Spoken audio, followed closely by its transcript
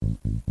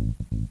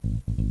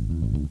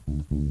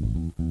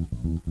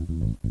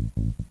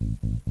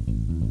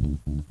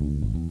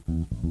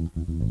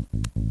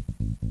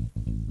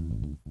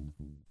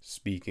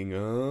Speaking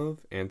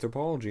of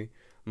anthropology,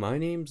 my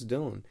name's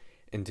Dillon,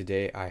 and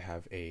today I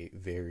have a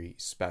very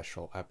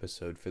special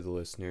episode for the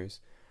listeners.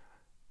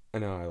 I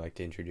know I like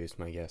to introduce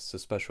my guests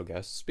as special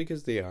guests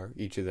because they are.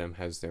 Each of them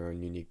has their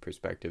own unique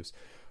perspectives.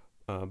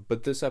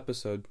 But this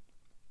episode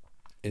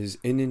is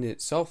in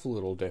itself a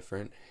little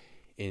different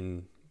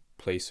in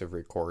place of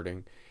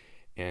recording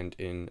and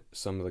in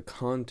some of the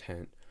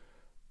content.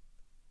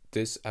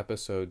 This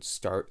episode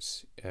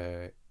starts,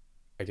 I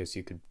guess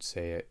you could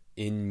say it,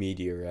 in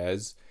media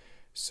res.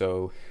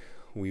 So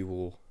we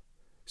will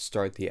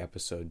start the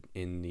episode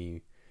in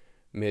the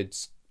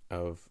midst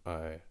of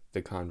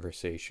the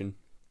conversation.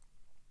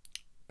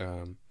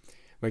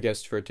 My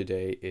guest for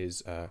today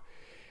is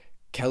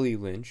Kellie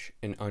Lynch,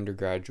 an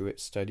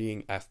undergraduate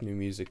studying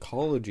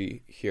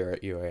ethnomusicology here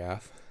at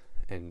UAF,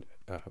 and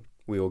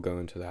we will go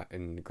into that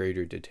in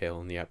greater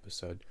detail in the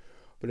episode.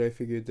 But I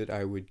figured that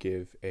I would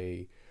give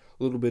a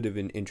little bit of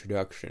an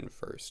introduction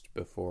first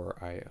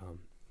before I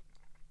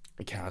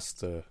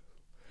cast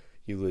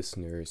you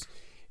listeners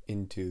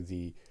into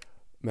the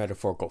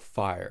metaphorical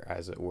fire,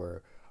 as it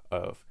were,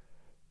 of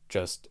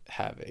just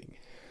having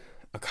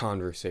a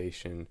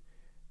conversation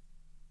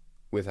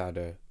without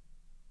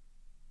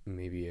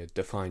maybe a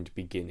defined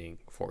beginning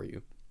for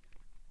you.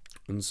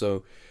 And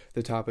so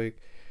the topic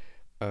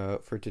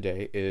for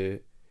today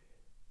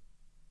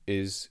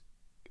is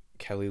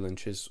Kellie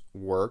Lynch's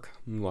work,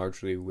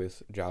 largely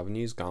with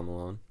Javanese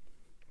Gamelan,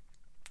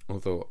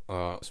 although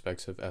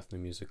aspects of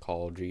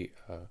ethnomusicology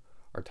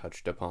are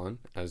touched upon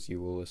as you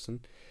will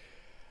listen.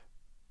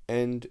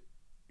 And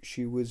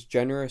she was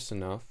generous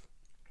enough,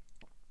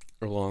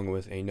 along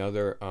with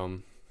another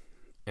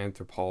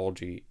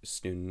anthropology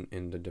student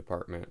in the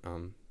department,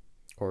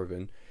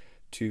 Orvin,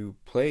 to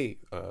play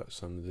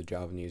some of the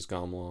Javanese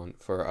Gamelan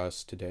for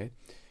us today.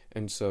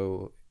 And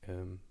so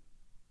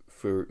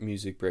for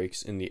music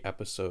breaks in the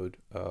episode,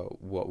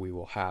 what we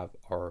will have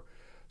are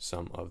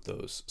some of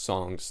those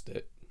songs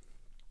that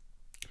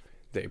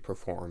they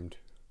performed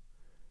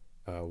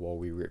while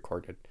we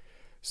recorded.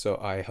 So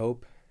I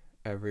hope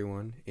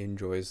everyone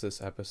enjoys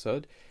this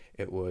episode.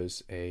 It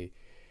was a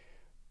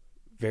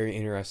very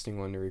interesting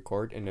one to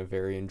record and a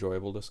very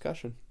enjoyable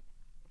discussion.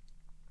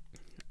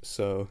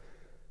 So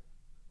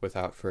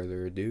without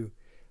further ado,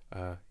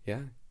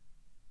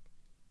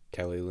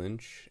 Kellie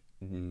Lynch,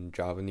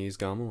 Javanese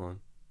Gamelan.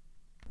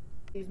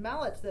 These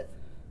mallets that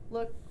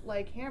look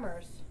like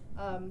hammers.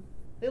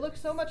 They look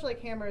so much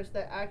like hammers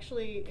that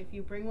actually, if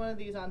you bring one of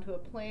these onto a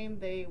plane,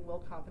 they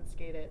will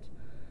confiscate it.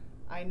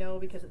 I know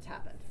because it's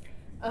happened.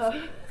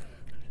 The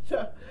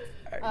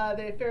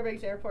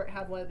Fairbanks Airport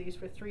had one of these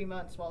for 3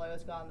 months while I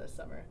was gone this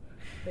summer.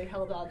 They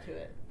held on to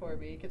it for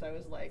me because I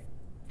was like,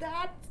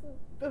 that's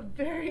a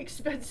very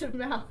expensive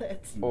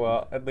mallet.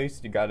 Well, at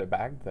least you got it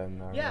back then,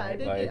 though. Yeah,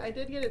 right? I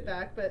did get it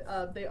back, but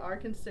they are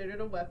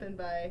considered a weapon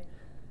by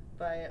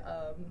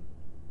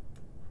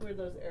who are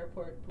those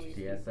airport police?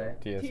 TSA?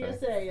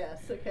 TSA,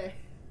 yes, okay.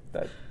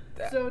 That.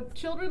 So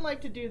children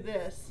like to do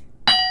this.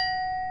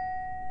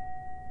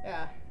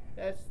 Yeah,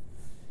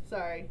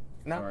 sorry.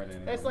 No.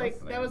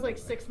 That was like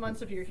 6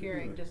 months of your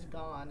hearing just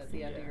gone at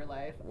the end of your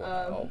life.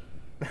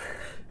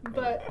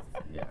 But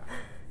yeah.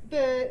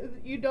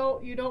 You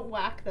don't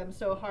whack them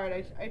so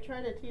hard. I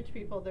try to teach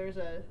people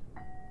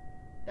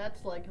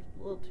that's like a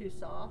little too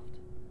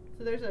soft.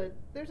 So there's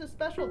a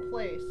special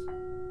place.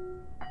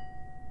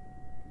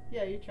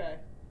 Yeah, you try.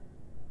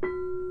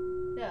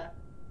 Yeah.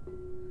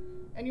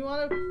 And you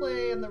want to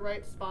play in the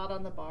right spot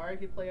on the bar.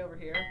 If you play over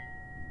here,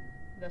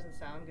 it doesn't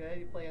sound good.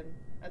 You play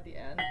at the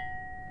end,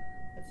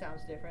 it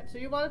sounds different. So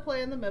you want to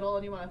play in the middle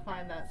and you want to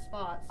find that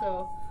spot.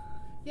 So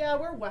yeah,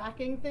 we're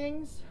whacking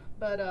things,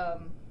 but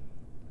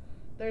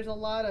there's a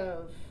lot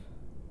of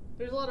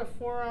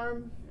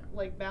forearm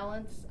like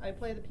balance. I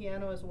play the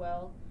piano as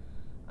well.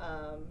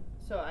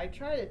 So I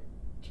try to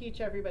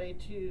teach everybody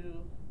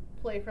to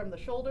play from the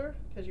shoulder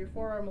because your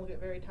forearm will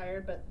get very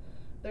tired, but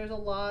there's a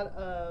lot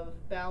of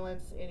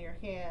balance in your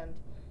hand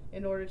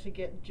in order to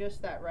get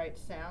just that right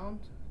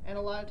sound. And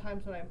a lot of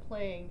times when I'm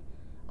playing,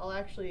 I'll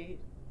actually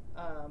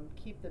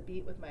keep the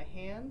beat with my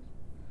hand,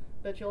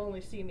 but you'll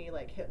only see me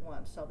like hit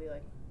once. I'll be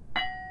like,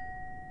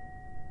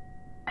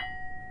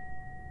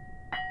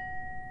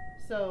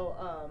 so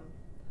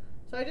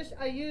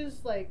I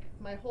use like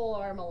my whole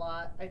arm a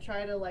lot. I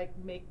try to like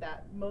make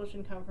that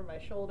motion come from my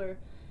shoulder,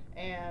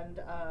 and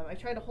I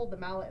try to hold the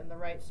mallet in the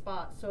right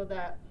spot so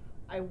that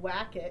I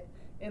whack it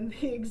in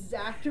the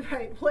exact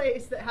right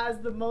place that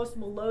has the most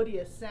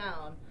melodious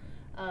sound.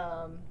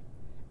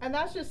 And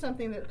that's just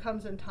something that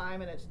comes in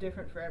time, and it's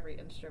different for every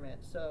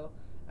instrument. So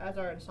as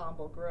our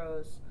ensemble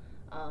grows,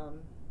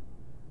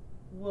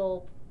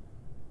 we'll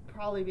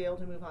probably be able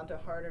to move on to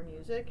harder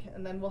music,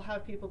 and then we'll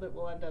have people that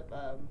will end up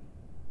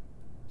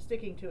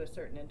sticking to a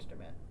certain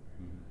instrument.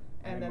 Mm-hmm.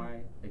 And in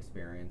my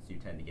experience, you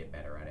tend to get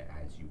better at it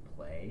as you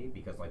play,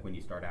 because like when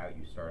you start out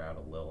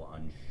a little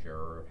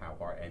unsure of how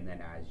hard, and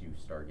then as you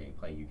start getting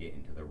play, you get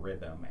into the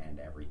rhythm, and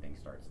everything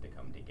starts to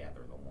come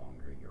together the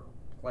longer you're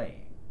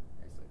playing,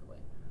 basically.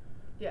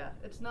 Yeah,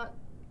 it's not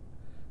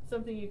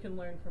something you can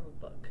learn from a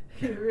book.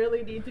 You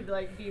really need to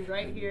be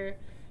right here.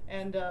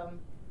 And a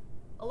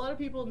lot of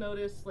people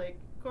notice, like,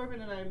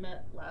 Corbin and I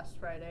met last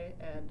Friday,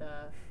 and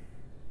it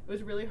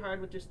was really hard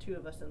with just two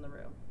of us in the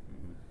room.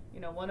 You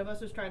know, one of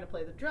us was trying to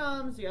play the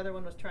drums, the other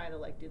one was trying to,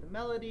 like, do the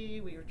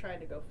melody. We were trying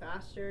to go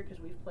faster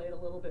because we've played a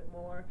little bit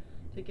more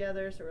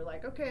together. So we're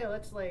like, okay,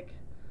 let's, like,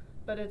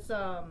 but it's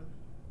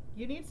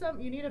you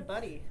need a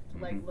buddy to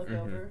like look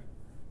over.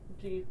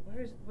 Gee,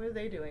 what are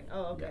they doing?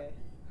 Oh, okay.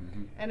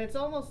 Yeah. And it's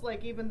almost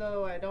like, even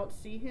though I don't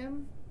see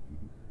him,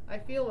 I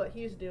feel what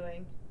he's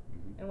doing.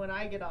 And when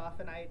I get off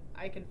and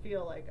I can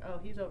feel like, oh,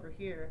 he's over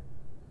here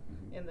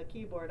in the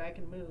keyboard, I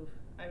can move.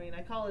 I mean,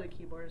 I call it a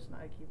keyboard, it's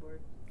not a keyboard.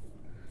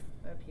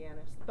 I'm a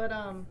pianist. But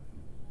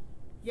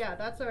yeah,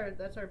 that's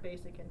our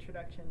basic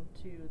introduction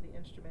to the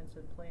instruments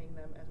and playing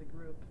them as a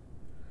group.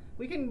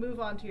 We can move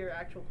on to your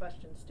actual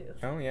questions too.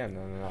 Oh yeah,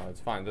 no,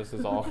 it's fine. This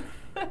is all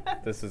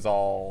this is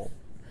all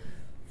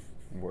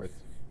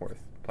worth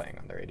playing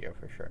on the radio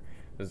for sure.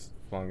 As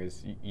long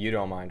as you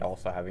don't mind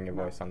also having your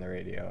voice on the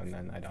radio, and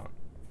then I don't.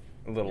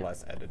 A little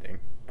less editing,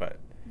 but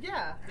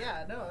yeah,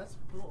 no, that's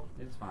cool.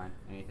 It's fine.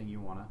 Anything you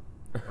wanna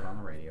put on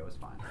the radio is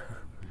fine.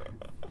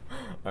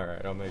 All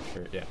right, I'll make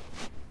sure. Yeah,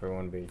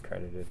 everyone be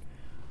credited.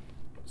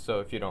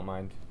 So if you don't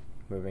mind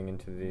moving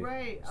into the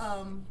right.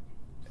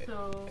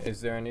 So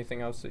is there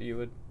anything else that you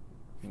would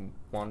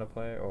want to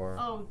play, or?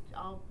 Oh,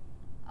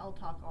 I'll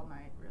talk all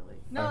night, really.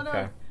 No,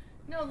 okay.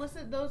 No.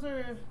 Listen, those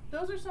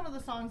are some of the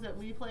songs that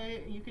we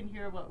play. You can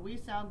hear what we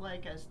sound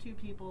like as two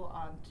people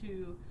on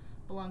two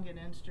Belungan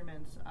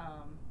instruments,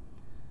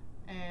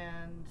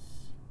 and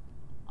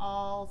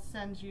I'll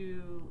send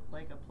you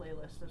like a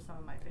playlist of some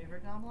of my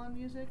favorite gamelan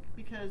music,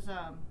 because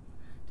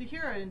to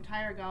hear an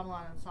entire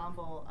gamelan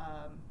ensemble,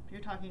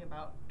 you're talking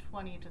about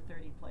 20 to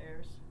 30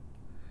 players,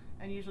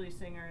 and usually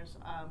singers.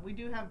 We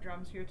do have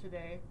drums here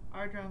today.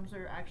 Our drums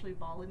are actually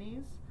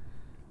Balinese,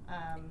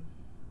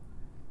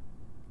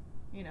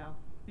 you know,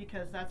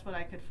 because that's what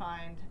I could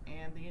find,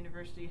 and the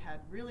university had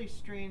really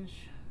strange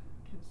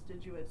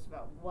constituents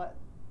about what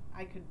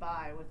I could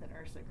buy with an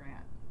URSA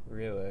grant.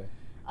 Really?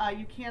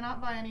 You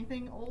cannot buy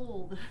anything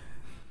old.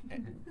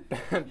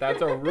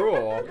 That's a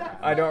rule.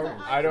 I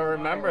don't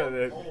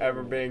remember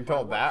ever being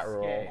told that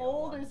rule.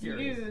 Old is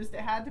used. It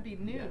had to be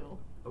new. Yeah.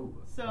 Ooh,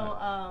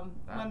 so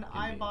when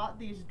I bought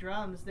these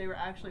drums, they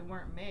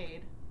weren't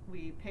made.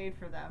 We paid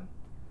for them,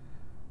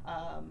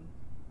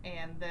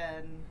 and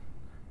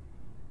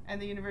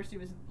the university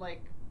was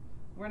like,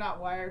 we're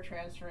not wire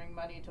transferring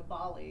money to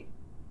Bali.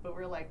 But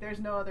we're like,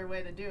 there's no other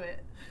way to do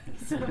it.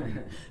 so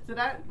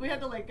that we had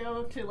to like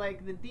go to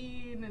like the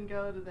dean and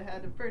go to the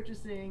head of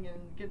purchasing and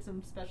get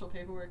some special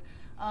paperwork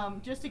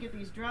just to get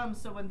these drums.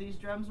 So when these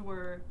drums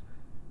were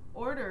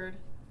ordered,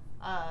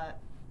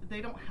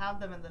 they don't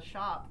have them in the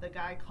shop. The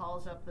guy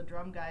calls up the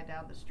drum guy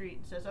down the street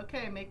and says,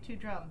 okay, make 2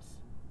 drums.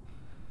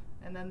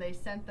 And then they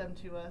sent them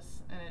to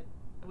us, and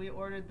we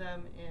ordered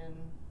them in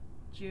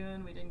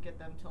June. We didn't get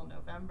them till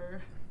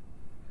November.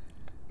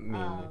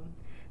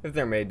 If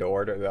they're made to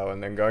order though,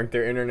 and then going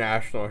through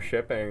international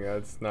shipping,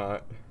 that's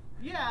not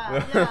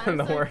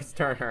the worst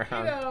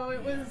turnaround. You know,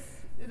 it was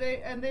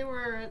they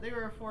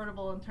were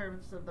affordable in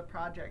terms of the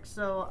project.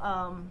 So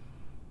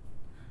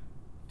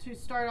to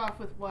start off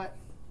with, what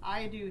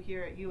I do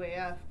here at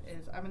UAF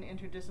is I'm an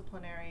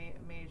interdisciplinary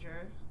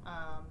major,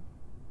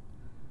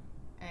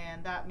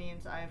 and that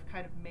means I've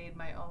kind of made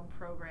my own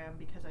program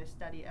because I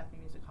study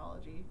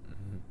ethnomusicology.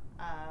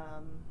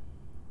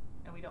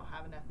 And we don't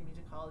have an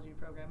ethnomusicology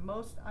program.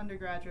 Most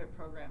undergraduate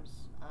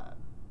programs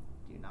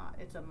do not.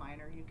 It's a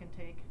minor you can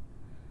take,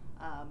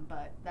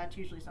 but that's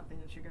usually something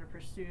that you're going to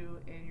pursue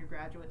in your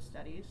graduate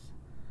studies.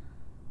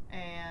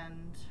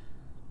 And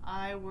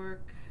I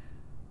work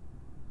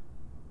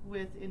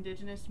with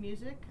indigenous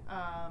music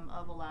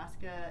of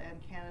Alaska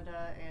and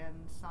Canada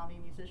and Sami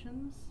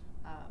musicians,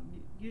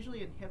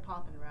 usually in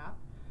hip-hop and rap.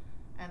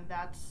 And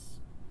that's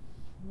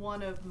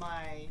one of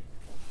my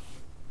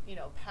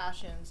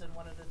passions and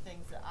one of the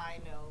things that I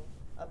know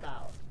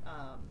about.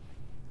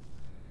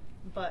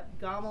 But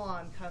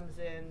gamelan comes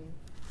in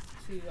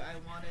I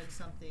wanted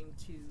something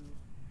to,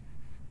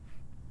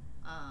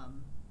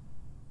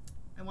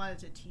 I wanted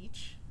to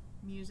teach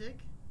music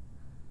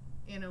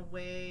in a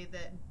way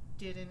that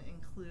didn't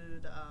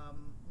include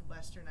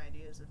Western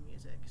ideas of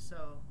music.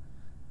 So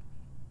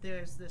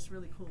there's this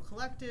really cool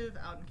collective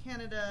out in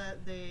Canada.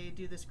 They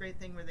do this great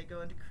thing where they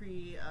go into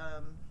Cree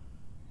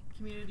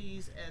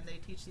communities and they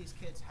teach these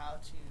kids how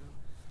to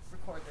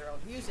record their own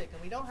music,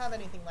 and we don't have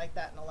anything like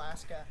that in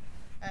Alaska,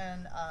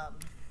 and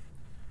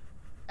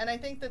I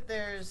think that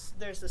there's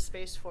a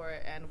space for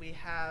it, and we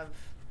have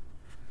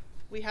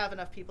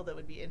enough people that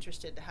would be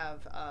interested to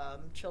have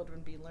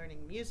children be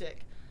learning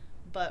music.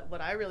 But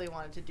what I really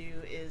wanted to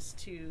do is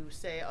to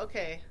say,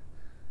 okay,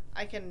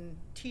 I can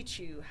teach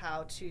you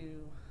how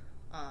to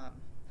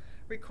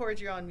record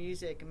your own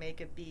music,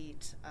 make a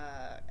beat,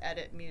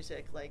 edit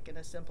music like in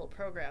a simple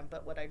program.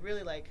 But what I'd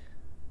really like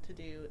to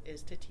do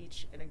is to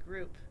teach in a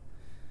group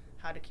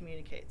how to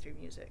communicate through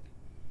music.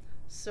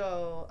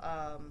 So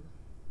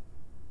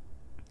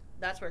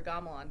that's where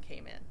gamelan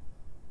came in.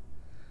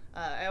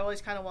 I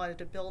always kind of wanted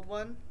to build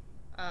one.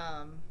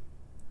 I'm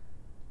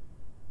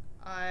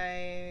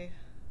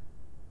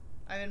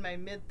in my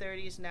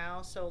mid-30s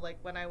now, so like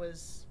when I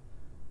was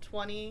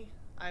 20,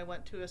 I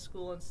went to a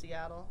school in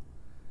Seattle,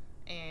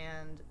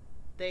 and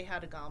they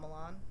had a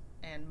gamelan,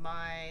 and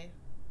my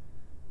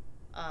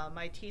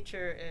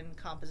teacher in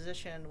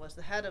composition was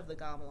the head of the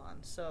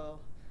gamelan. So,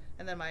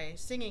 and then my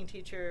singing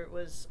teacher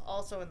was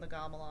also in the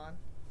gamelan.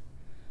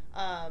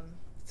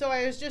 So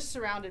I was just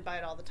surrounded by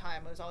it all the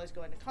time. I was always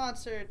going to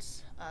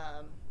concerts.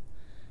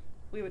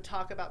 We would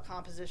talk about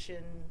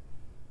composition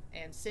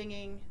and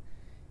singing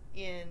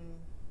in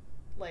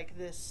like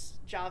this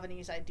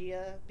Javanese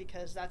idea,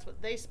 because that's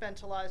what they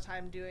spent a lot of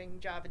time doing,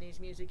 Javanese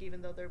music,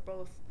 even though they're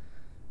both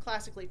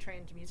classically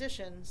trained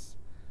musicians.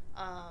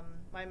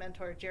 My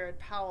mentor, Jared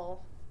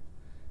Powell,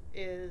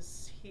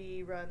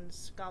 he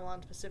runs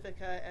Gamelan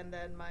Pacifica, and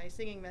then my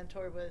singing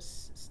mentor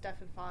was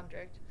Stefan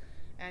Fondricht,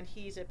 and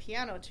he's a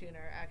piano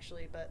tuner,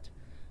 actually, but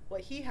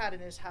what he had in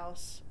his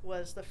house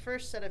was the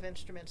first set of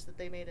instruments that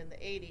they made in the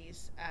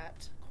 80s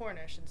at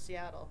Cornish in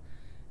Seattle,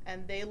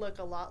 and they look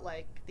a lot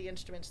like the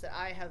instruments that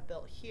I have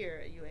built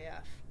here at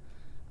UAF.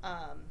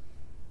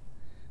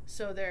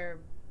 So they're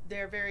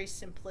very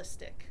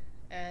simplistic,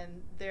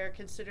 and they're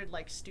considered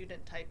like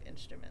student-type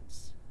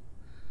instruments.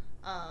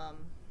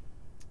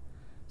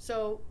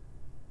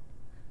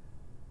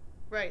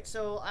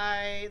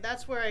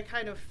 That's where I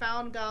kind of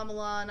found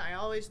gamelan. I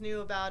always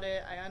knew about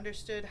it. I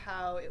understood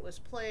how it was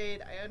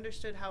played. I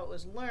understood how it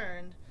was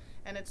learned,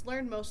 and it's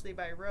learned mostly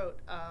by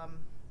rote.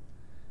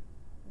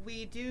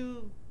 We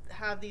do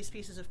have these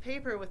pieces of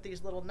paper with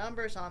these little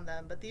numbers on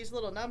them, but these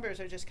little numbers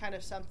are just kind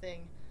of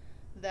something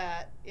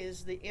that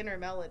is the inner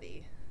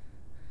melody.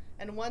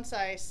 And once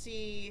I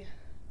see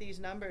these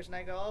numbers and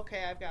I go,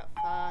 okay, I've got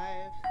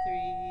 5,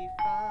 3,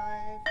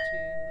 5, 2,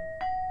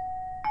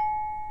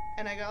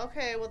 and I go,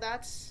 okay, well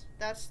that's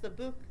the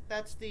book,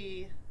 that's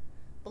the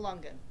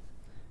belungan.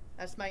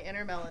 That's my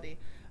inner melody.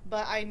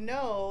 But I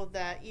know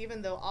that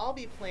even though I'll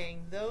be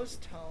playing those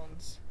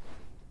tones,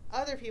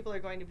 other people are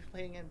going to be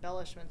playing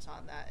embellishments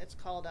on that. It's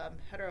called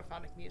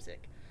heterophonic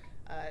music.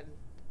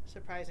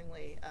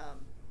 Surprisingly,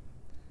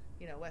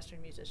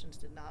 Western musicians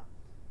did not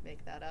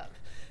make that up.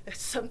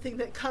 It's something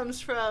that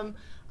comes from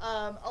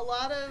a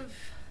lot of.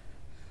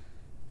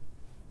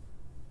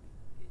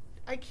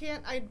 I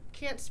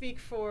can't speak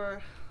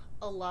for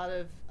a lot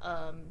of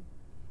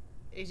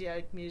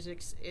Asiatic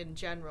musics in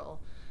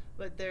general,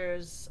 but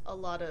there's a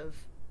lot of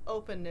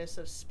openness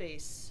of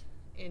space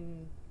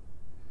in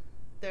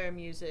their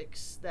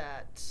musics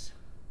that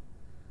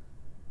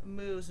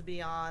moves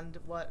beyond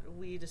what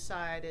we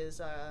decide is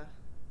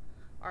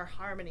our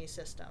harmony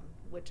system,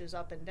 which is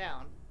up and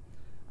down.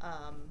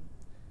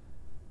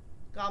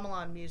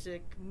 Gamelan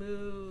music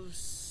moves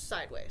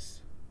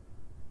sideways,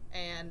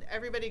 and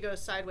everybody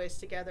goes sideways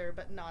together,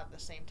 but not at the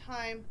same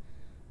time,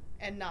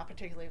 and not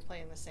particularly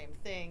playing the same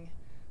thing.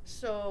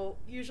 So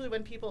usually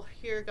when people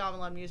hear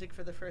gamelan music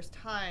for the first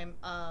time,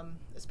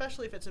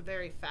 especially if it's a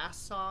very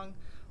fast song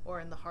or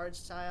in the hard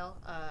style,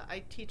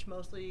 I teach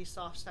mostly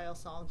soft style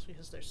songs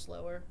because they're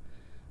slower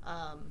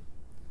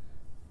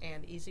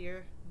and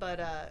easier.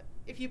 But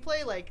if you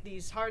play like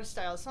these hard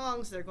style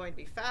songs, they're going to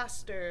be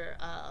faster.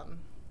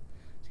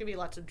 It's going to be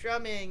lots of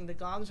drumming. The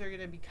gongs are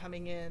going to be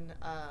coming in,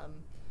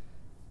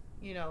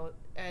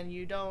 and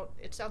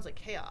it sounds like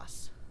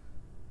chaos.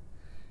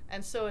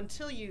 And so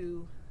until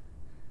you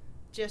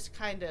just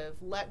kind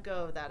of let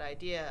go of that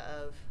idea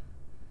of,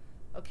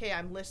 okay,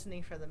 I'm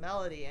listening for the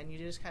melody, and you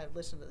just kind of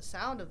listen to the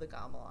sound of the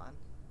gamelan,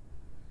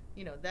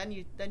 then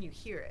you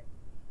hear it.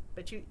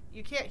 But you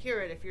can't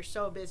hear it if you're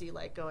so busy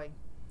like going,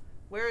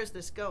 where is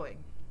this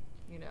going?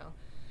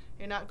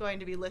 You're not going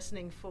to be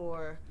listening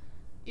for,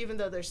 even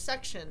though there's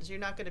sections, you're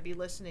not going to be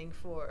listening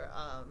for,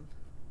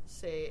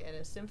 say, in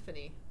a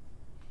symphony,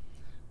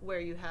 where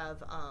you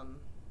have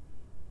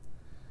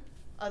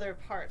other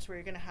parts where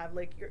you're going to have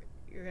like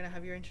you're going to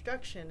have your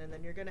introduction, and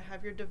then you're going to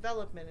have your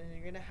development, and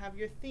you're going to have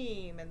your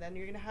theme, and then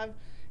you're going to have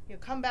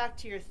come back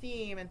to your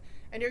theme, and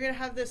you're going to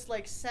have this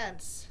like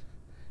sense.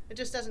 It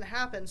just doesn't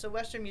happen. So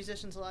Western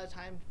musicians a lot of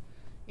time,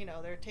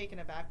 they're taken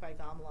aback by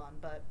gamelan,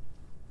 but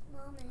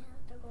Mom, I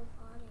have to go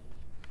potty.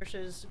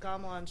 Versus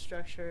gamelan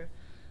structure.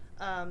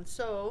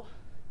 So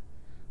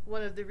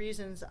one of the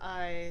reasons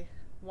I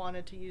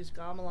wanted to use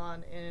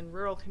gamelan in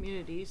rural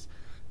communities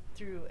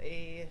through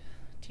a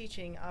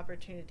teaching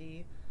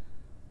opportunity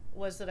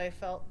was that I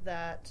felt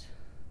that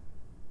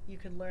you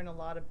could learn a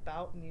lot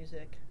about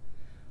music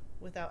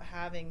without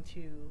having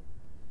to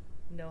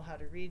know how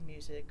to read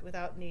music,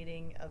 without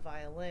needing a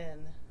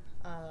violin.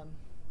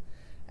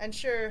 And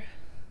sure,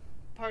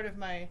 part of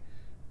my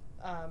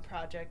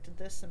project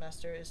this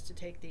semester is to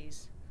take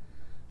these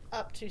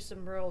up to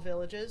some rural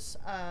villages.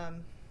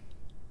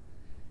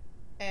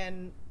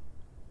 And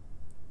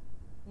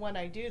when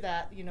I do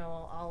that,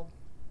 I'll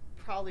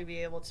probably be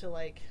able to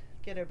like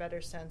get a better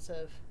sense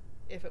of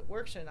if it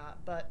works or not.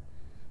 But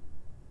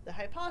the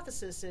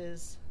hypothesis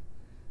is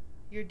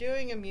you're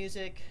doing a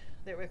music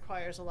that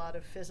requires a lot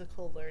of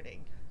physical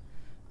learning.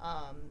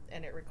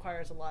 and it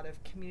requires a lot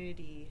of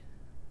community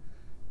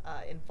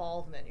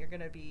involvement. You're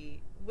going to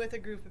be with a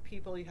group of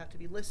people. You have to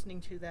be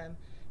listening to them.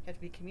 You have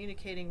to be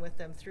communicating with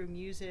them through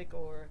music,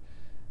 or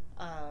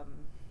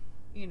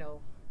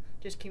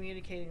just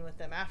communicating with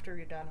them after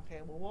you're done.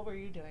 Okay, well, what were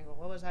you doing? Well,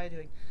 what was I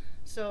doing?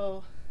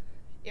 So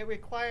it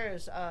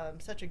requires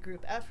such a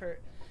group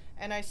effort,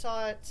 and I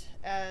saw it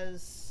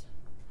as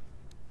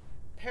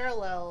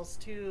parallels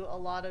to a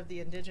lot of the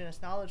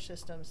indigenous knowledge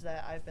systems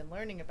that I've been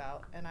learning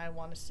about, and I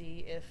want to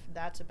see if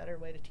that's a better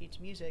way to teach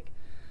music.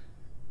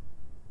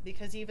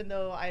 Because even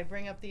though I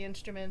bring up the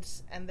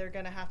instruments and they're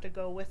going to have to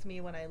go with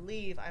me when I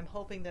leave, I'm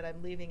hoping that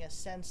I'm leaving a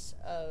sense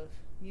of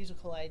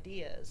musical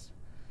ideas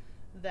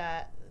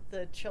that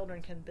the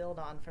children can build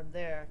on from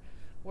there.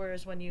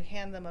 Whereas when you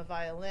hand them a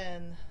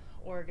violin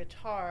or a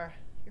guitar,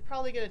 you're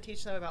probably going to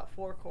teach them about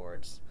 4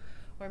 chords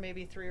or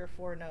maybe 3 or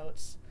 4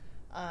 notes.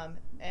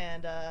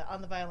 And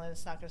on the violin,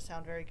 it's not going to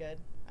sound very good.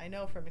 I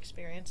know from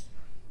experience.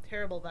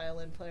 Terrible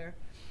violin player.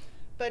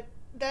 But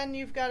then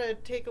you've got to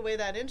take away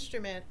that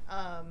instrument,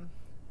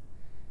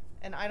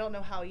 and I don't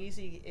know how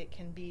easy it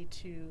can be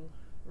to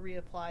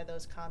reapply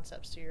those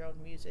concepts to your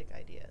own music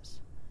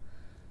ideas.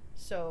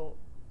 So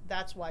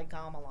that's why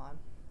Gamelan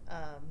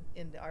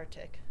in the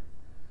Arctic.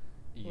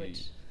 You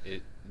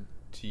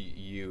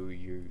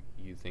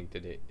think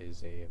that it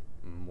is a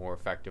more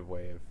effective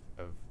way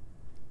of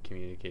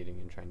communicating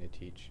and trying to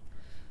teach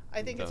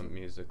the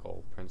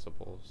musical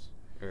principles,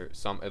 or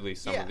at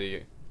least some of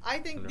the. I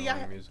think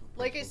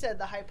like I said,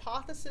 the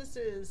hypothesis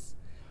is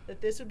that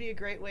this would be a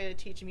great way to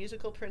teach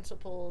musical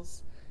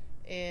principles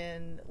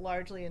in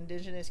largely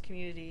indigenous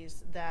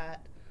communities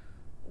that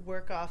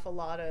work off a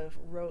lot of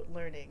rote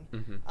learning.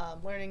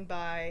 Mm-hmm. Learning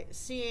by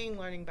seeing,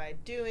 learning by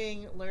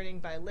doing, learning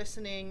by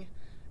listening.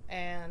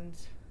 And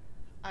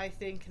I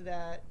think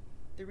that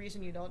the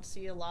reason you don't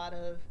see a lot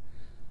of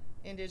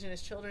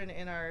indigenous children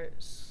in our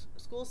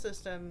school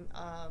system,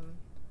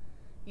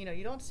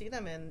 you don't see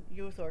them in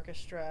youth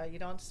orchestra. You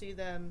don't see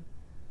them,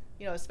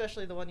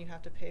 especially the one you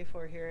have to pay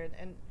for here.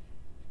 And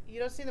you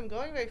don't see them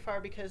going very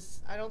far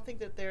because I don't think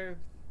that they're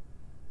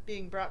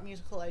being brought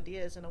musical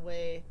ideas in a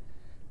way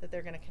that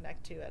they're going to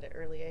connect to at an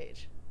early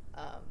age.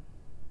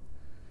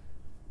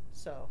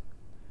 So,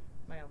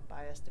 my own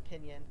biased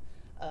opinion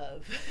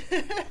of,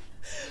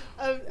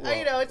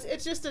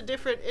 it's just a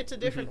different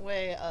mm-hmm.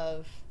 way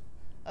of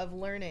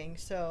learning.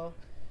 So,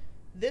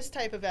 this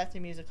type of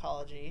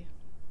ethnomusicology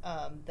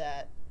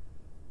that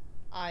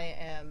I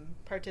am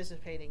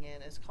participating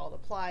in is called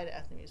applied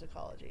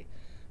ethnomusicology.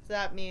 So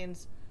that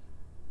means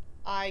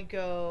I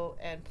go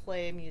and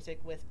play music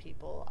with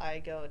people. I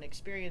go and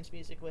experience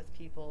music with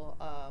people.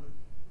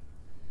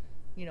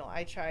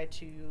 I try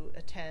to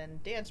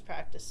attend dance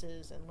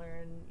practices and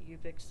learn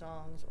Yupik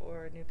songs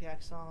or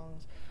Nupiaq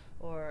songs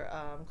or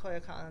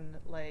Koyakan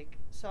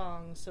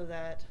songs so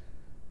that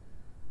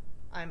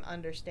I'm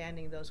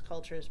understanding those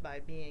cultures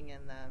by being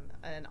in them.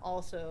 And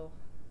also,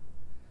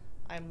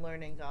 I'm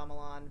learning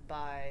Gamelan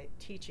by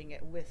teaching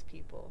it with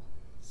people.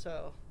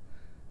 So,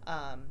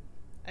 I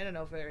don't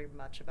know very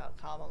much about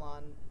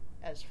Gamelan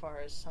as far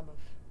as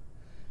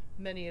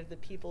many of the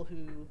people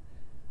who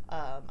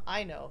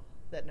I know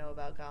that know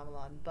about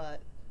Gamelan,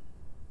 but,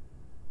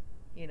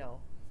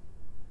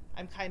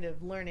 I'm kind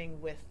of learning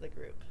with the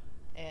group.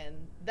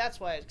 And that's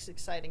why it's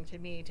exciting to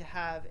me to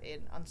have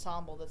an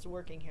ensemble that's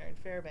working here in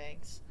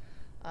Fairbanks,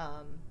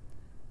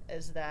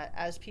 is that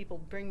as people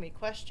bring me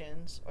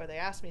questions or they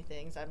ask me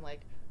things, I'm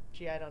like,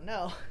 gee, I don't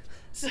know.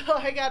 So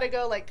I got to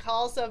go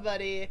call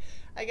somebody.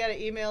 I got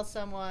to email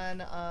someone.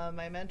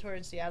 My mentor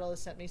in Seattle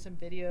has sent me some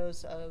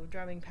videos of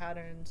drumming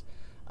patterns,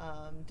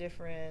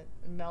 different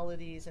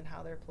melodies and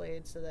how they're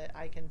played so that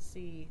I can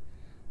see,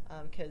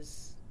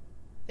 because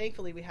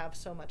thankfully we have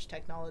so much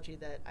technology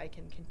that I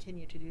can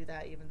continue to do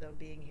that even though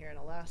being here in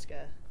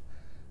Alaska.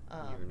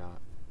 You're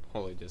not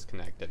wholly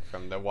disconnected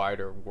from the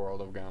wider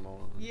world of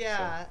Gamelan.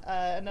 Yeah.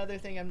 So. Another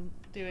thing I'm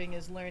doing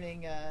is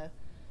learning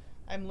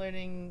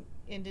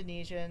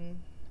Indonesian,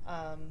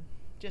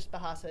 just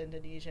Bahasa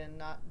Indonesian,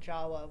 not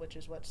Jawa, which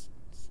is what's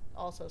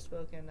also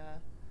spoken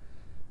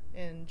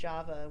in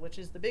Java, which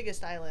is the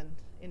biggest island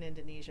in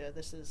Indonesia.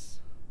 This is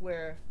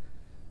where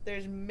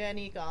there's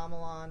many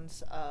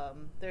gamelans.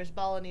 There's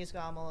Balinese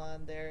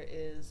gamelan, there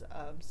is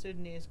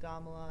Sudanese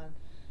gamelan,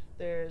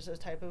 there's a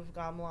type of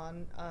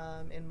gamelan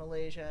in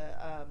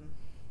Malaysia.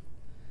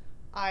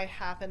 I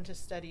happen to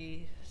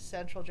study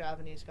Central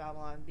Javanese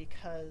gamelan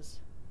because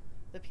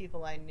the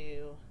people I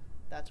knew,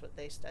 that's what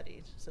they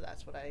studied. So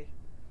that's what I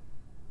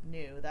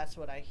knew. That's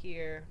what I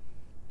hear.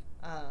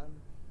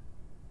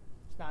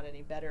 It's not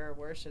any better or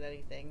worse than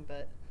anything,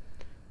 but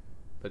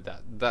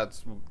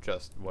that's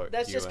just what.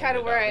 That's just kind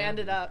of where I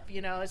ended up.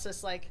 It's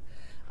just I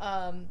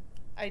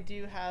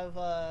do have.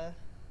 I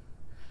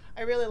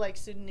really like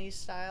Sudanese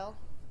style,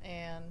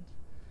 and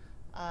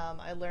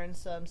I learned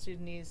some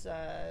Sudanese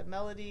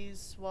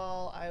melodies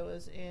while I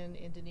was in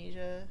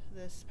Indonesia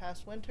this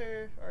past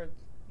winter, or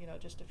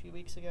just a few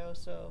weeks ago.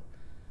 So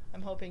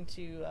I'm hoping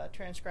to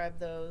transcribe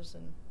those,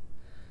 and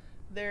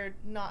they're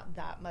not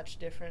that much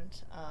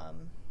different.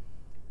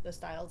 the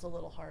style's a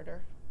little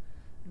harder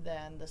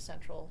than the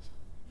central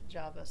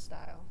Java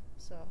style.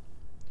 So.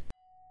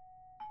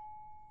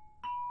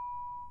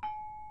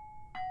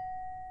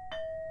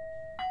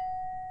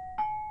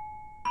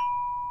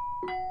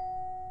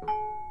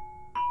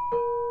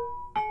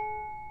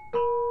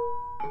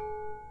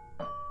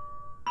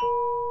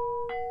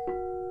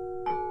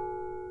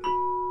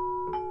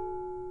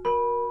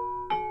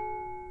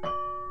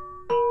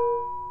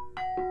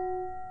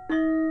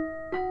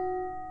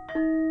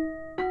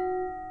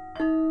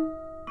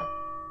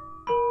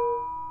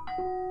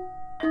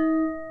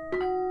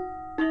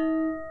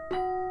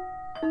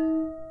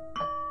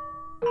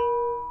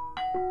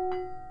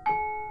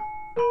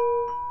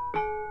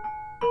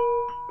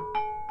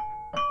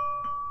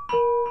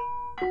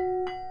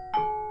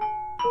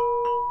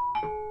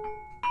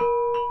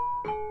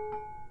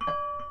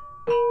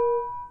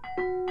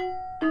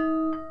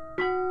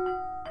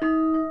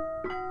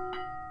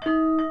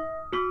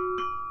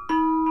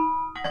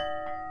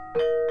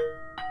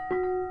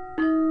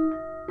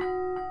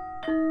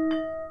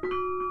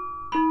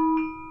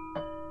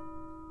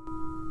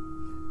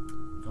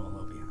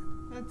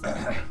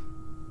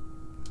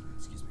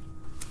 Excuse me.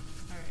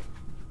 All right.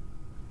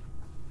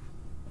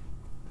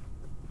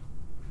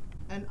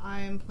 And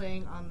I am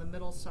playing on the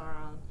middle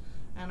saron,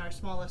 and our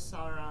smallest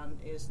saron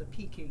is the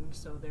Peking,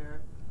 so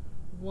they're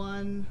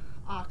one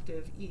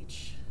octave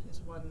each.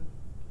 Is one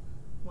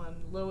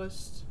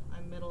lowest,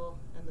 I'm middle,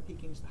 and the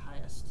Peking's the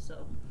highest.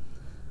 So,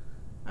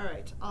 all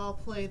right, I'll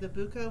play the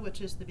buka,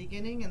 which is the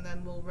beginning, and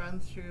then we'll run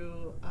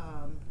through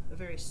a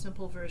very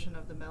simple version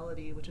of the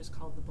melody, which is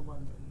called the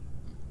Belundin.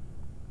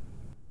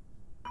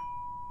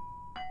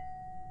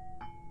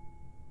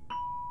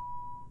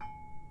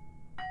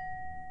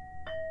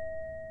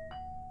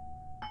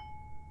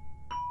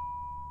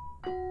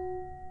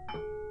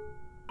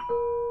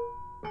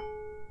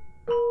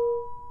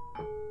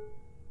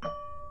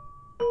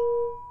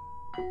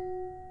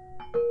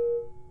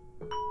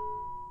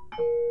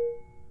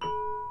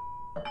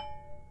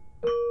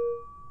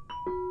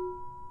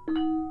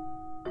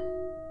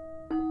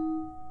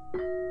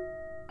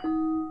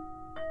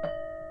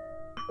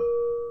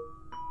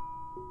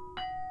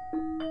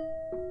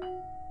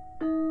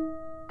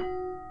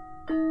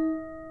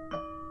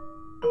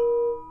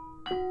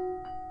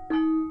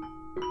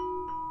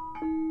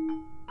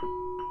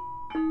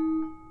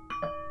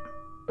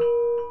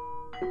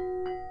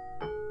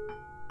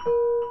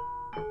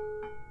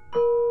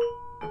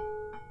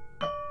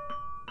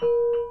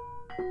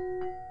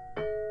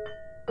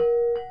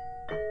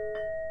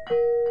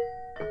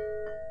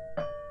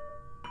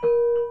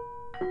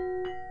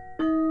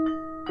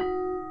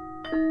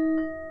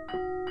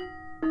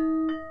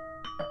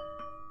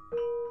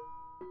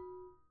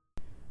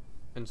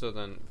 And so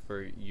then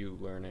for you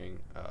learning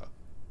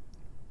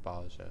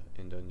Bahasa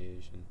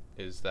Indonesian,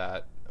 is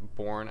that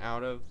born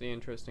out of the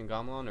interest in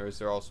gamelan, or is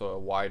there also a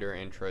wider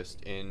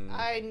interest in...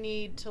 I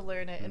need to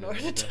learn it in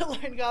order to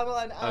learn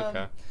gamelan.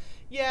 Okay.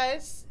 Yeah,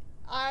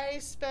 I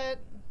spent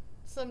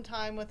some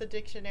time with a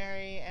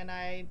dictionary, and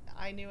I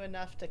knew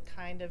enough to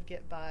kind of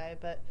get by,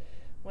 but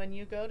when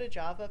you go to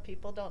Java,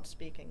 people don't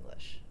speak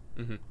English.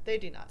 Mm-hmm. They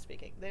do not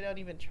speak English. They don't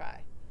even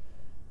try.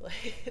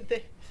 Like,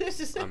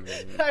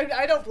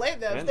 I don't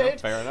blame them. Yeah, no,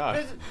 fair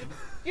enough.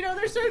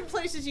 There's certain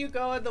places you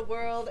go in the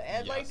world,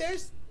 and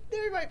Yes.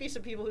 there might be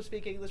some people who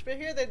speak English, but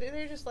here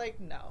they're just like,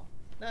 no,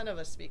 none of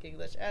us speak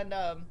English. And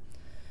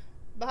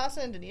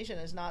Bahasa Indonesian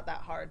is not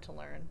that hard to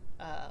learn.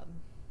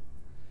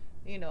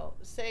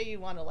 Say you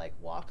want to like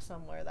walk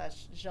somewhere,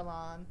 that's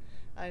jalan,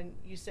 and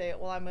you say,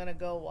 well, I'm gonna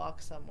go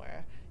walk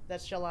somewhere,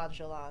 that's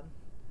jalan.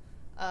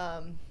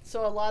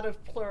 So a lot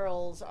of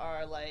plurals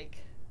are like,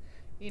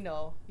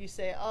 you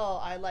say, oh,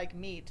 I like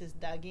meat, is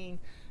daging,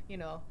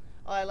 oh,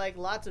 I like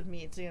lots of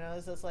meats,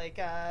 so it's like,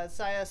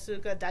 saya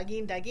suka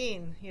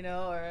daging,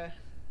 or,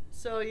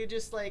 so you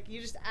just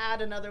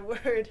add another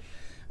word,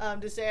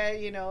 to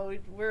say,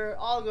 we're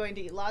all going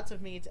to eat lots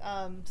of meat.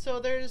 So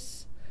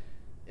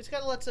it's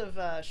got lots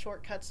of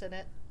shortcuts in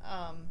it.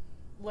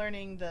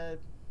 Learning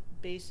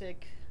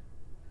basic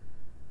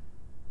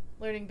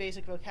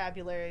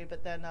vocabulary,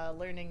 but then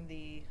learning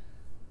the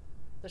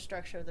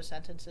structure of the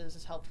sentences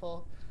is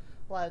helpful.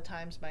 A lot of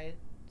times my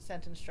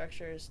sentence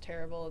structure is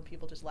terrible and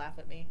people just laugh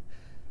at me.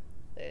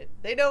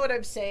 They know what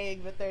I'm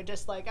saying, but they're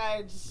just like,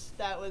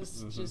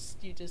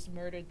 you just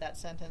murdered that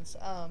sentence.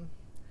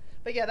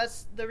 But yeah,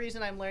 that's the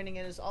reason I'm learning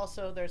it. Is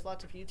also there's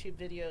lots of YouTube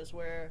videos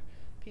where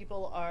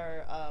people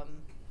are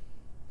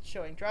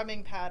showing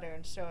drumming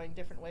patterns, showing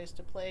different ways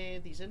to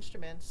play these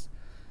instruments,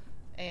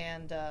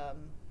 and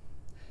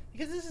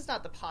because this is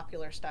not the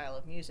popular style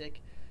of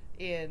music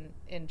in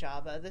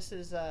Java. This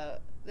is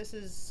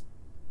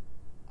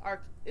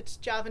it's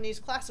Javanese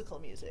classical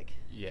music,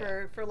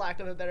 for lack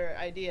of a better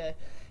idea.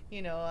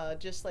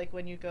 Just like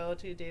when you go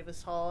to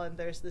Davis Hall and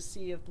there's the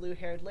sea of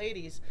blue-haired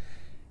ladies,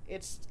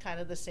 it's kind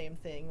of the same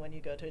thing when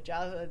you go to a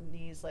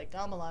Javanese like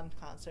gamelan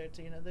concert.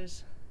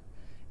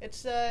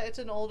 It's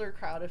an older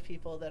crowd of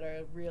people that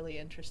are really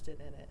interested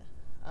in it.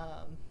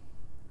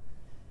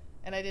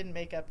 And I didn't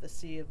make up the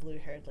sea of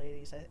blue-haired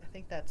ladies. I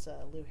think that's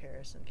Lou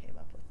Harrison came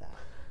up with that.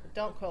 But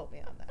don't quote me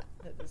on that.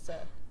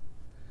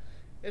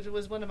 It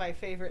was one of my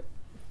favorite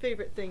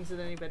things that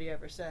anybody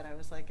ever said. I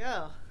was like,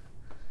 oh,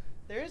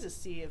 there is a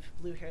sea of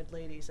blue-haired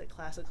ladies at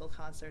classical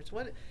concerts.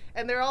 What?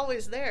 And they're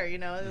always there, you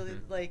know.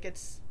 Mm-hmm. Like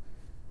it's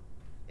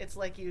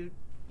like you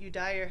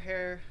dye your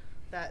hair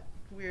that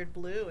weird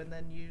blue, and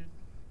then you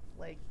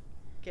like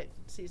get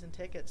season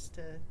tickets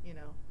to, you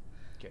know,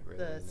 get really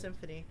the into,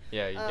 symphony.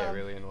 Yeah, you get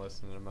really into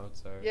listening to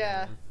Mozart.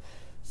 Yeah.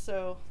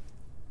 So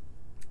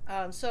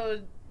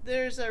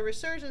there's a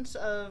resurgence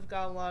of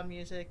gamelan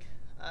music.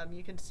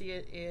 You can see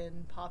it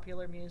in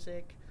popular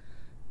music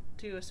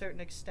to a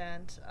certain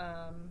extent.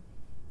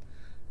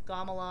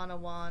 Gamelan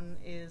Awan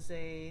is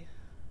a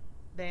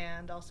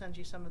band. I'll send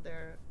you some of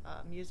their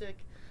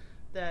music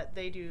that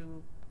they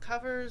do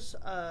covers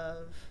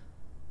of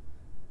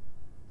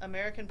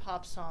American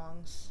pop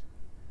songs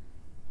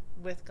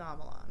with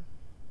gamelan,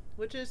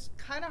 which is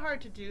kind of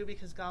hard to do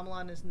because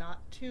gamelan is not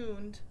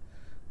tuned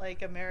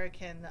like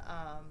American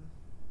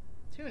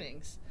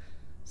tunings.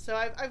 So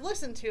I've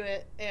listened to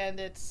it, and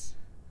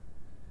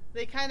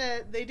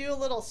they do a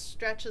little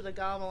stretch of the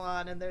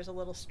gamelan, and there's a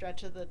little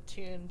stretch of the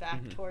tune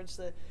back towards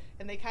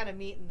and they kind of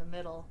meet in the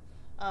middle.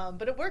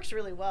 But it works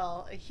really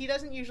well. He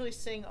doesn't usually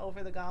sing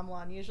over the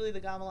gamelan. Usually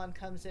the gamelan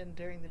comes in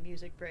during the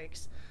music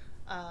breaks.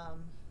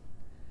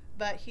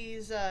 But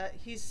he's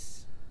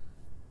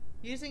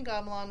using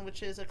gamelan,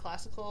 which is a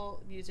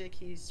classical music.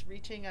 He's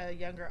reaching a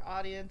younger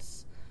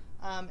audience.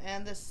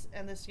 And this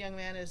young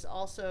man is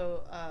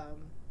also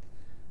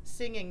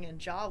singing in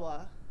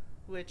Jawa,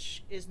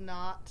 which is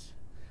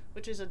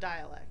a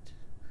dialect.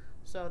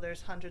 So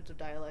there's hundreds of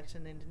dialects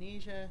in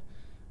Indonesia.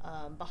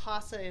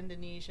 Bahasa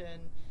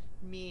Indonesian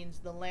means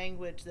the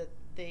language that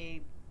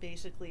they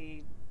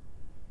basically,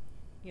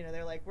 you know,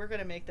 they're like, we're going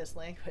to make this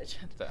language.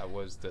 That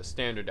was the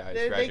standardized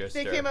They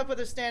register. came up with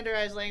a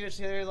standardized language.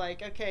 So they're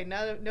like, okay,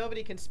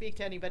 nobody can speak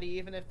to anybody,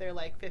 even if they're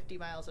like 50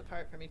 miles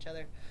apart from each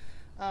other.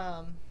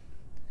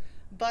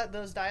 But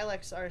those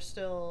dialects are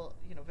still,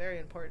 you know, very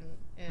important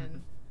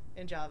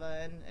in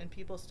Java, and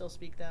people still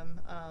speak them.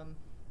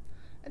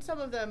 And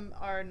some of them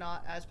are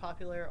not as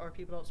popular, or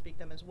people don't speak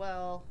them as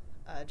well,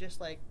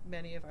 just like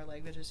many of our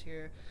languages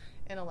here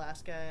in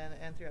Alaska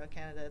and throughout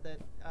Canada,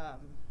 that,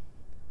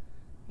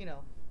 you know,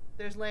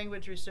 there's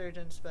language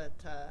resurgence, but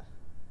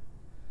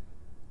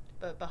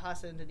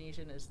Bahasa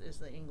Indonesian is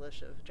the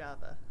English of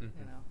Java,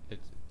 you know.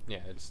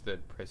 It's the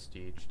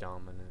prestige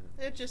dominant.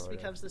 It just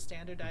becomes the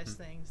standardized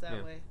things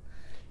that way.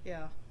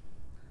 Yeah.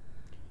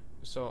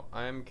 So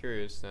I am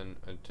curious then,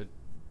 to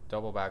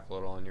double back a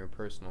little on your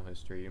personal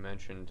history. You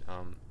mentioned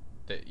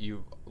that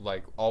you've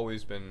like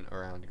always been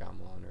around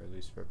gamelan, or at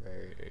least for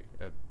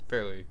a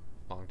fairly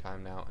long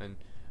time now, and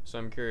so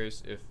I'm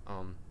curious if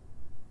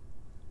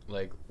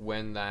like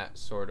when that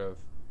sort of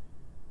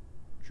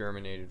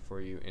germinated for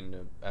you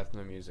into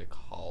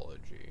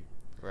ethnomusicology,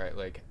 right?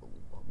 Like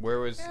where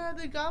was... Yeah,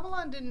 the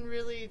gamelan didn't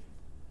really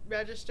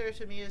register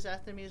to me as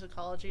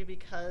ethnomusicology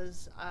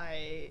because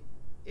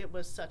it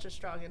was such a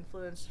strong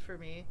influence for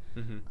me.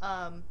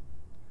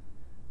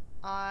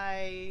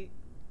 I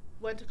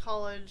went to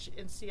college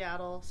in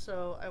Seattle,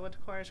 so I went to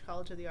Cornish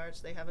College of the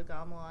Arts. They have a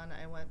gamelan.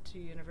 I went to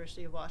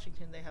University of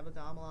Washington. They have a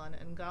gamelan,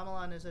 and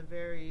gamelan is a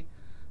very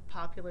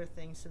popular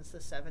thing since the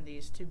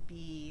 70s to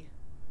be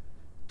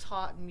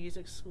taught in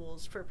music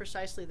schools for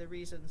precisely the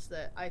reasons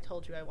that I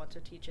told you I want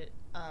to teach it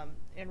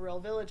in rural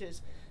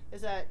villages,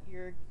 is that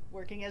you're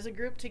working as a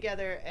group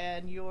together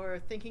and you're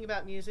thinking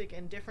about music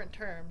in different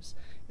terms.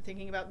 You're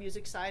thinking about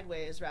music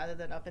sideways rather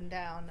than up and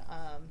down.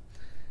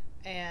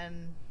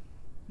 And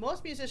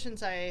most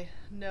musicians I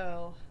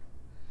know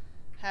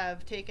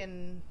have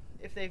taken,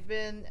 if they've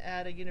been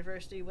at a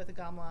university with a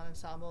gamelan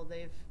ensemble,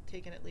 they've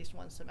taken at least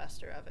one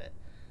semester of it,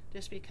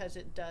 just because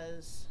it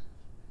does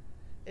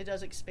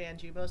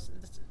expand you.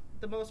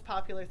 The most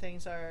popular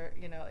things are,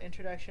 you know,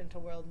 Introduction to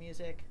World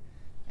Music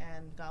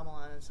and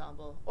gamelan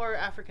ensemble, or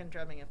African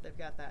drumming if they've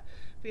got that.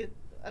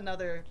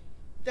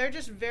 They're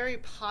just very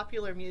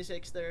popular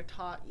musics that are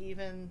taught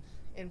even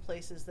in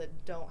places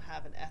that don't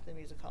have an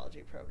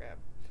ethnomusicology program.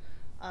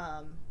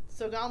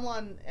 So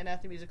gamelan and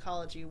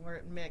ethnomusicology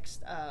weren't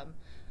mixed.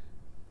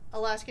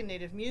 Alaskan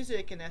Native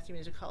music and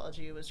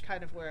ethnomusicology was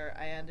kind of where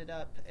I ended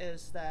up,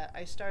 is that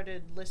I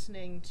started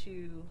listening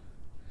to...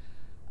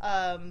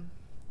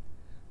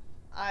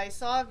 I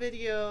saw a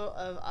video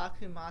of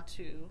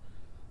Akumatu,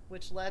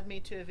 which led me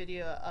to a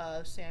video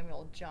of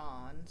Samuel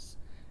Johns,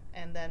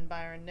 and then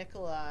Byron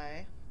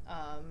Nicolai.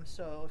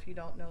 So if you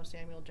don't know,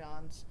 Samuel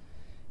Johns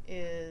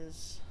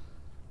is...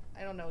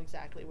 I don't know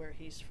exactly where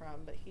he's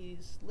from, but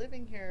he's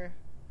living here.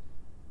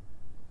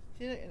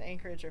 He's in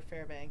Anchorage or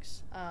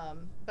Fairbanks.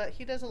 But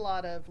he does a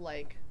lot of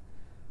like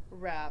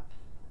rap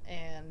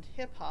and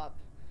hip hop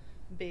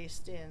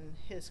based in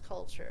his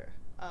culture.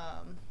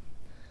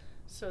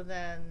 So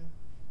then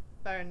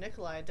Byron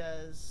Nicolai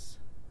does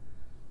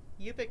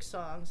Yupik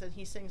songs, and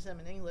he sings them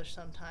in English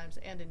sometimes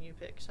and in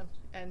Yupik.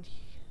 I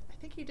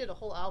think he did a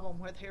whole album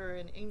where they were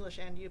in English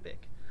and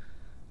Yupik.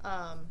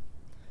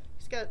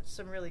 he's got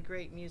some really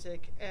great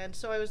music. And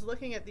so I was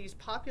looking at these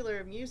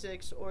popular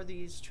musics or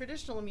these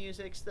traditional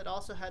musics that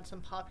also had some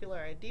popular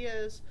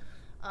ideas,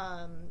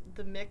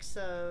 the mix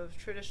of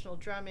traditional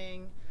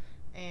drumming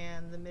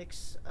and the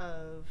mix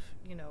of,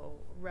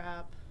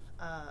 rap,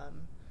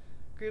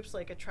 groups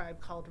like A Tribe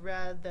Called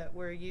Red that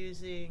were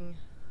using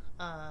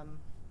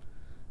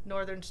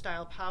northern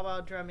style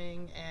powwow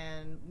drumming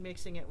and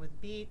mixing it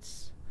with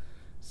beats.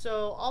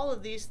 So all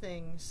of these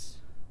things,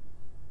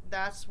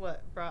 that's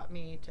what brought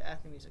me to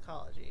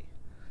ethnomusicology.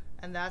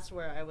 And that's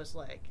where I was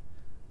like,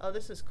 oh,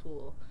 this is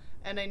cool.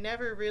 And I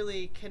never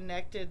really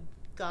connected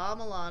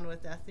gamelan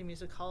with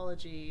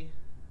ethnomusicology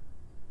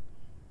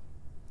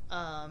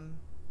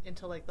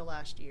until like the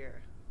last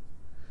year.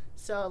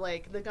 So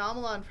like the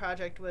Gamelan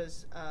project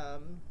was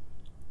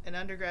an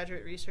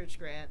undergraduate research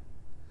grant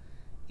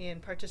in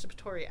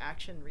participatory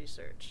action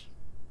research.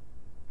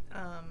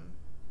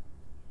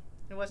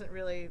 It wasn't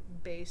really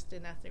based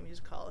in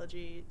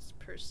ethnomusicology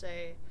per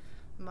se.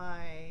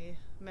 My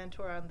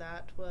mentor on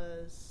that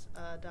was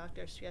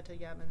Dr. Sveta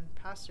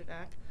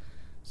Yaman-Pasternak.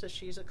 So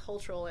she's a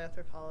cultural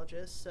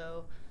anthropologist.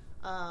 So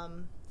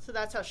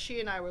that's how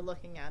she and I were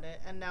looking at it.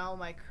 And now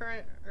my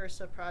current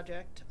URSA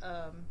project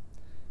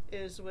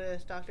is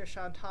with Dr.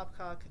 Sean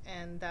Topcock,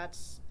 and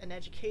that's an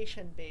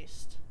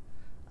education-based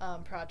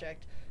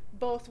project,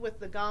 both with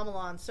the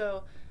gamelan.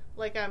 So,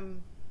 like,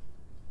 I'm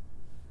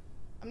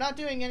not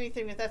doing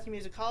anything with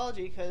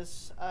ethnomusicology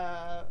because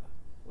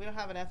we don't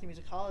have an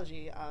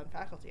ethnomusicology on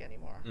faculty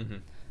anymore,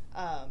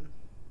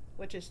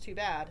 which is too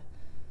bad.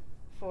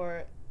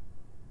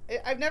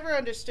 I've never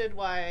understood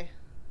why.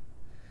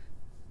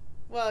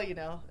 Well,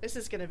 this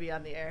is going to be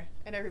on the air,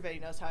 and everybody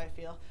knows how I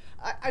feel.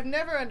 I've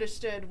never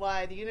understood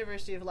why the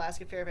University of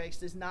Alaska Fairbanks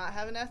does not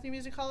have an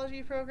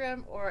ethnomusicology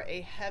program or a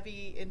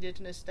heavy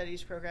Indigenous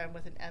studies program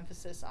with an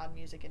emphasis on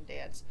music and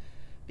dance,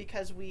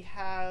 because we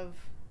have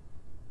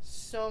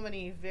so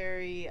many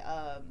very,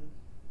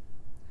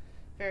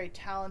 very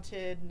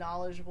talented,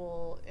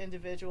 knowledgeable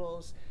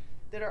individuals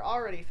that are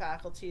already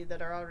faculty, that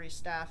are already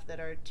staff, that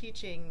are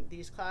teaching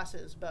these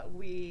classes, but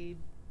we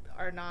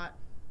are not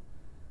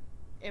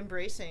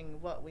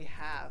embracing what we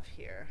have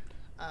here.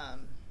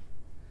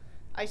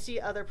 I see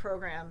other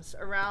programs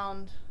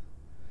around,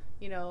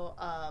 when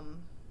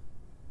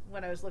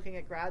I was looking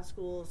at grad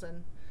schools,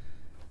 and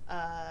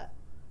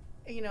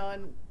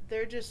and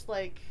they're just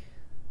like,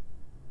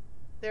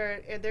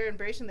 they're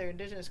embracing their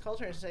Indigenous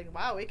culture and saying,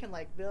 wow, we can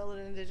like build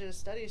an Indigenous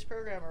studies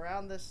program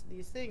around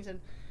these things, and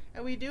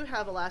we do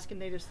have Alaskan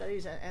Native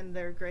Studies, and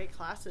they're great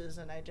classes,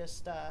 and I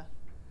just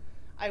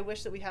I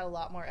wish that we had a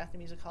lot more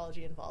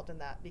ethnomusicology involved in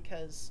that,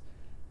 because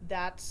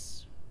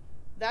that's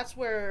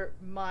where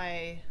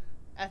my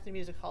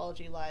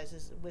ethnomusicology lies,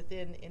 is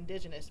within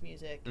Indigenous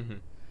music.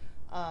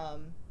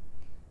 And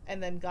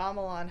then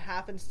gamelan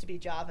happens to be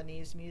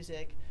Javanese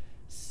music,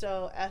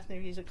 so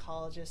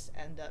ethnomusicologists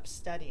end up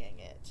studying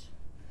it.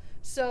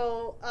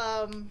 So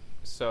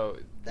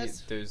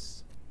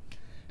there's,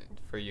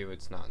 for you,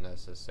 it's not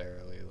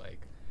necessarily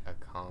like a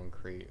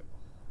concrete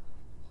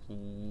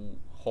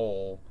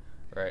whole,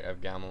 right, of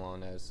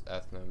gamelan as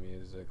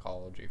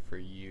ethnomusicology for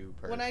you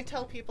personally. When I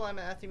tell people I'm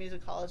an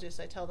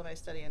ethnomusicologist, I tell them I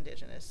study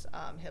Indigenous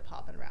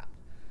hip-hop and rap.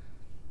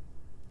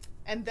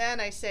 And then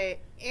I say,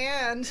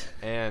 and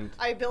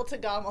I built a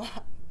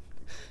gamelan.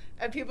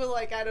 And people are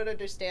like, I don't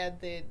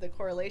understand the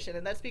correlation.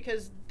 And that's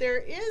because there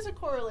is a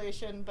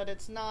correlation, but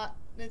it's not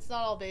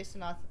all based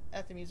on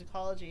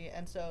ethnomusicology.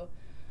 And so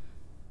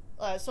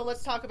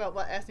let's talk about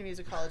what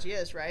ethnomusicology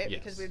is, right? Yes.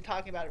 Because we've been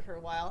talking about it for a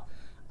while.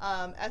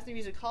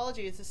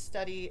 Ethnomusicology is the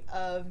study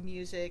of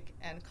music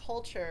and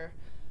culture.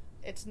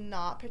 It's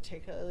not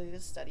particularly the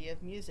study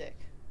of music.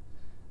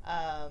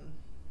 I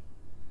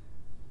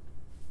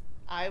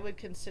would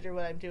consider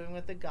what I'm doing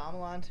with the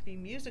gamelan to be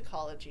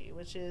musicology,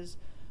 which is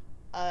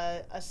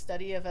a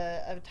study of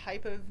a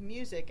type of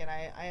music, and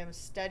I am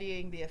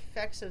studying the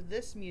effects of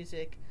this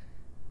music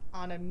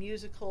on a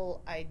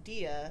musical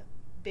idea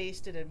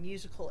based in a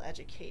musical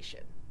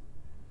education.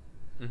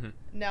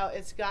 Now,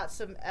 it's got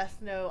some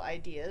ethno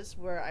ideas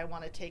where I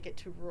want to take it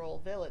to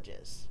rural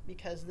villages,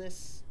 because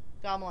this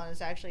gamelan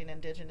is actually an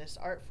Indigenous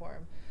art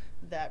form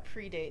that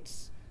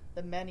predates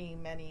the many,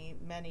 many,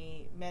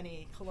 many,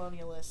 many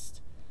colonialist,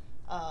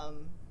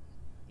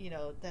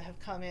 that have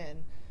come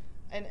in.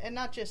 And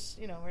not just,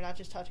 we're not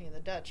just talking the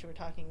Dutch, we're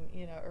talking,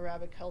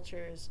 Arabic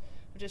cultures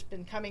have just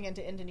been coming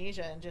into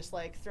Indonesia and just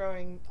like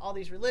throwing all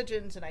these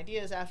religions and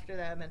ideas after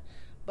them.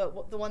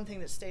 But the one thing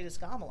that stayed is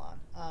gamelan.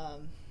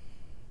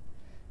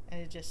 And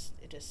it just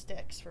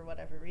sticks for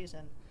whatever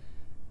reason.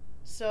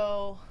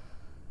 So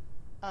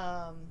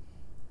for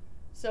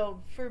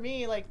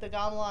me, like, the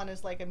gamelan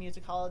is like a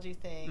musicology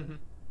thing,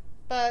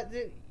 but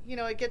it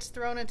gets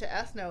thrown into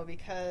ethno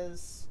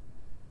because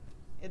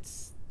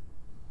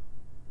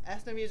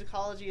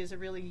ethnomusicology is a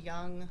really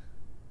young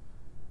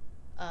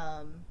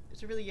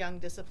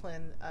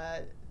discipline.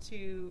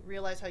 To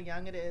realize how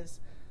young it is,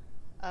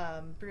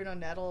 Bruno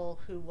Nettel,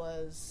 who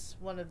was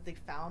one of the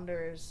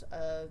founders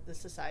of the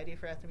Society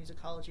for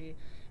Ethnomusicology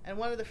and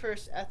one of the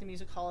first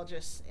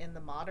ethnomusicologists in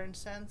the modern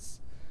sense,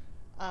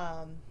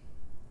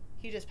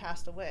 he just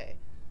passed away.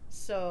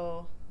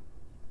 So,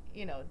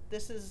 you know,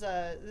 this is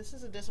a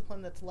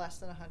discipline that's less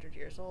than 100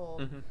 years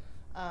old.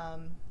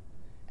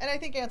 And I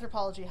think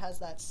anthropology has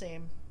that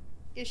same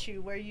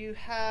issue where you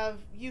have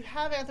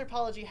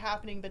anthropology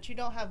happening, but you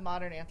don't have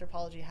modern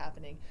anthropology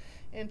happening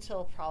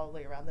until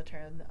probably around the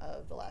turn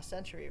of the last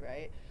century,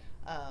 right?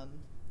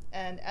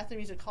 And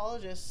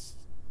ethnomusicologists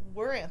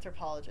were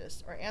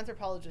anthropologists, or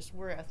anthropologists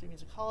were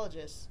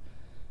ethnomusicologists,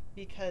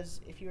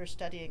 because if you were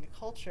studying a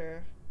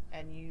culture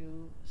and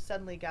you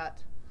suddenly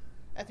got...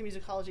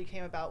 Ethnomusicology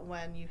came about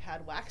when you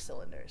had wax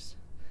cylinders.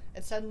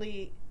 And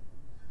suddenly,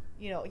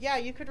 you know, yeah,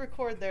 you could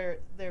record their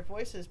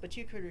voices, but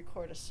you could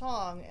record a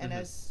song, and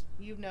as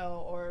you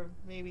know, or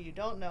maybe you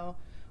don't know,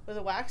 with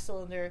a wax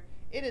cylinder,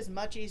 it is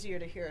much easier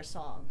to hear a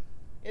song.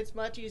 It's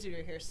much easier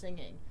to hear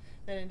singing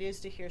than it is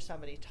to hear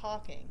somebody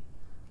talking.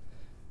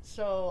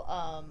 So,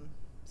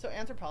 so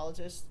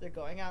anthropologists, they're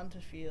going out into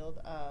the field.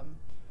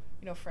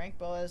 You know, Frank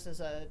Boas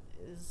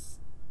is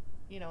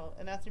you know,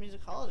 an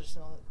ethnomusicologist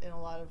in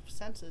a lot of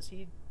senses.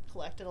 He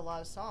collected a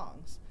lot of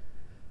songs.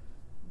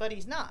 But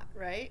he's not,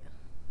 right?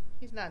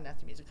 He's not an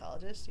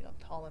ethnomusicologist. You don't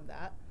call him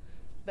that.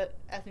 But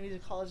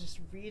ethnomusicologists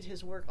read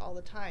his work all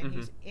the time.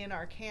 He's in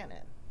our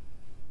canon.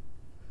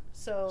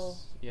 So...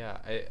 Yeah,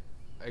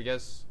 I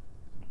guess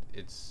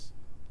it's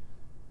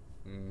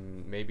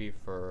maybe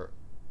for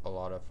a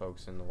lot of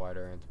folks in the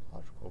wider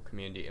anthropological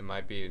community, it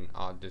might be an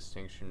odd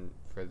distinction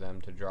for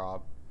them to draw,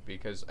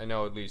 because I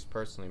know, at least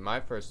personally, my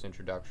first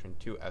introduction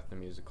to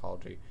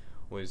ethnomusicology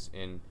was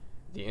in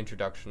the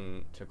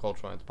Introduction to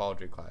Cultural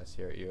Anthropology class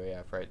here at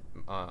UAF, right,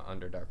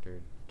 under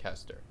Dr.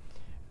 Kester.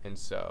 And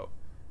so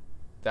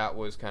that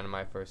was kind of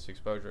my first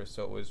exposure.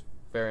 So it was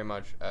very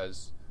much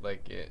as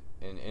like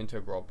an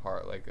integral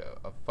part, like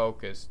a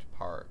focused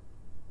part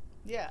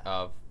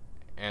of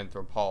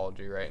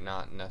anthropology, right,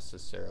 not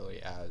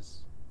necessarily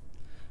as...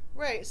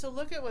 Right, so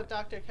look at what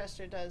Dr.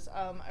 Kester does.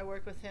 I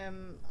work with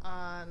him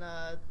on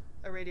a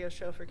radio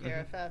show for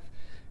KRFF,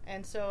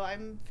 and so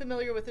I'm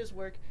familiar with his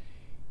work.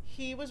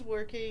 He was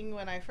working,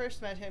 when I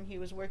first met him, he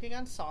was working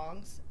on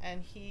songs,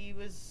 and he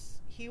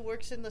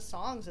works in the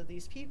songs of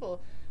these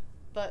people,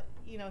 but,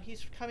 you know,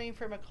 he's coming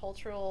from a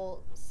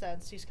cultural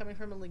sense, he's coming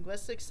from a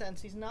linguistic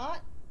sense. He's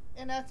not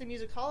an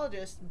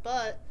ethnomusicologist,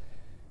 but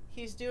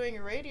he's doing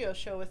a radio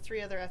show with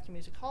 3 other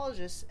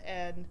ethnomusicologists,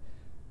 and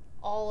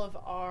all of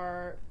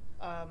our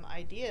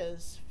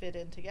ideas fit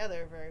in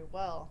together very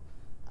well.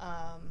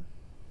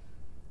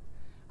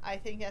 I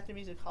think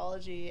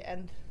ethnomusicology,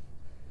 and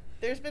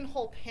there's been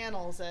whole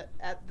panels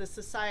at the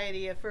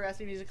Society for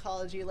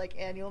Ethnomusicology, like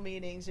annual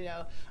meetings, you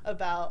know,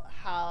 about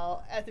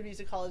how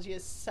ethnomusicology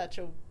is such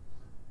a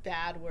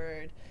bad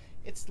word.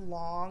 It's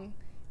long,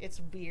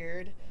 it's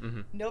weird,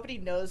 nobody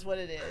knows what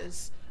it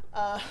is.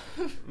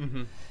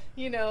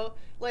 You know,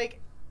 like,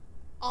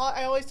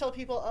 I always tell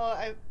people,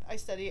 I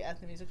study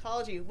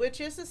ethnomusicology, which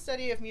is the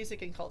study of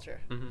music and culture.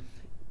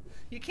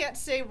 You can't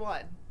say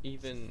one.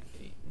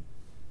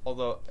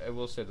 Although I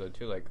will say though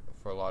too, like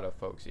for a lot of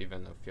folks,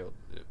 even a field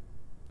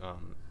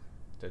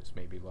that's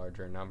maybe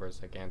larger in numbers,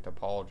 like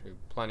anthropology,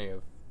 plenty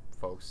of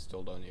folks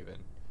still don't even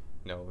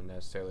know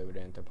necessarily what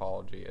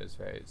anthropology is,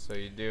 right? So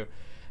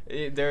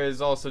there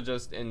is also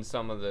just in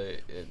some of the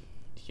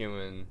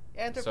human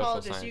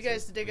anthropologists, you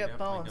guys dig up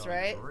bones,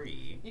 right?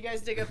 You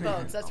guys dig up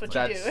bones. That's what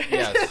you do.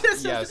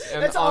 Yes.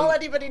 And that's all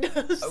anybody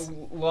knows.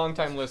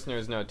 Longtime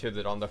listeners know too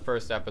that on the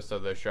first episode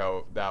of the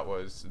show, that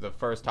was the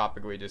first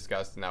topic we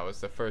discussed, and that was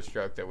the first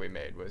joke that we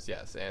made was,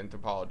 yes,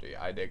 anthropology,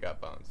 I dig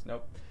up bones.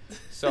 Nope.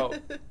 So,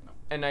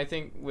 and I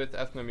think with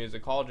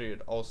ethnomusicology,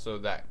 it also,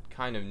 that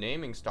kind of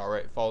naming style,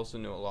 right, falls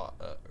into a lot,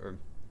 or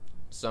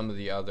some of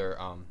the other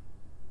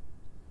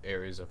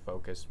areas of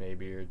focus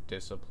maybe, or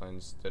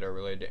disciplines that are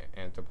related to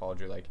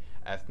anthropology, like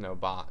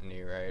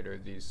ethnobotany, right, or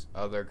these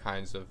other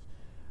kinds of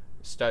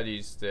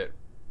studies that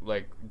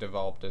like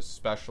developed as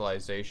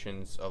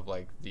specializations of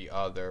like the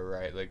other,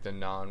 right, like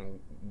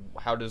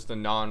how does the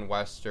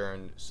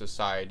non-Western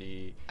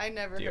society I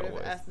never deal heard of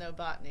with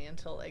ethnobotany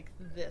until like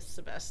this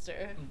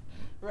semester,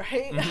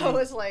 right? I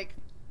was like,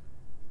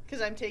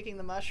 because I'm taking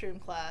the mushroom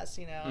class,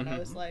 you know, and I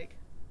was like,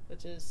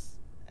 which is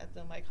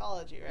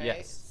ethnomycology, right?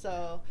 Yes.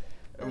 So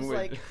I was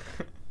like,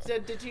 so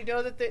did you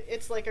know that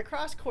it's like a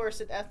cross course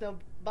at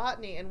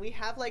ethnobotany, and we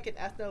have like an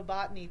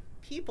ethnobotany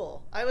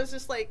people? I was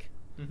just like,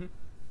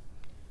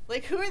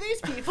 like, who are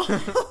these people?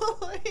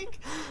 Like,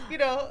 you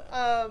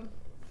know,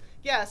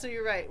 yeah, so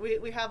you're right.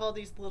 We have all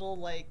these little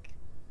like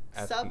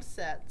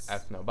subsets.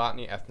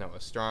 Ethnobotany,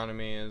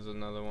 ethnoastronomy is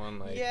another one.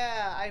 Like,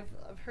 yeah,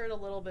 I've heard a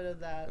little bit of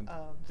that.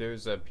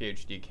 There's a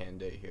PhD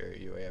candidate here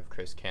at UAF,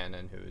 Chris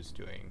Cannon, who is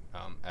doing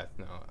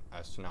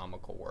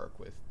ethnoastronomical work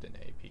with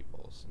Dene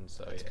peoples, and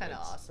so it's kind of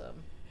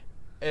awesome.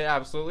 It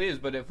absolutely is,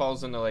 but it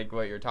falls into like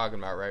what you're talking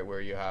about, right?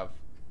 Where you have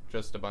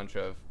just a bunch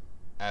of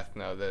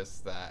ethno this,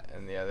 that,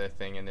 and the other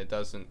thing, and it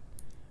doesn't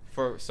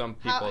For some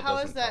people, how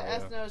it is doesn't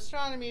that follow.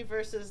 ethnoastronomy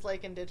versus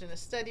like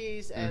indigenous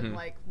studies, and Mhm.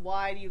 like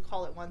why do you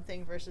call it one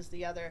thing versus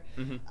the other?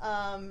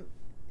 Mhm.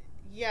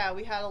 Yeah,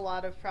 we had a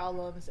lot of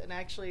problems, and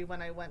actually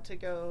when I went to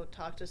go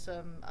talk to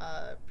some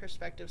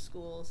prospective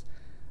schools,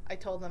 I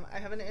told them I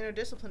have an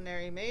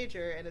interdisciplinary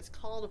major and it's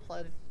called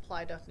applied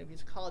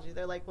ethnomusicology.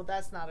 They're like, well,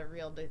 that's not a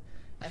real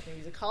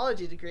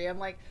ethnomusicology degree. I'm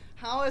like,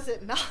 how is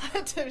it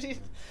not? I mean,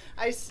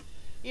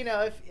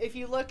 if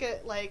you look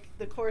at like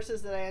the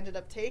courses that I ended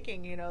up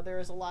taking, there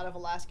was a lot of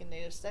Alaskan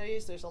Native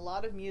Studies. There's a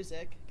lot of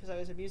music because I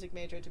was a music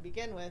major to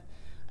begin with,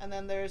 and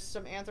then there's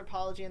some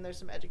anthropology and there's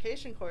some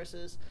education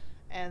courses,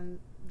 and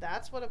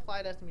that's what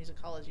applied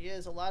ethnomusicology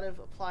is. A lot of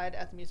applied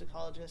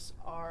ethnomusicologists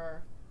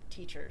are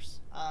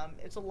teachers.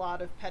 It's a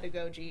lot of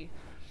pedagogy,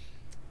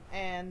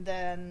 and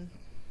then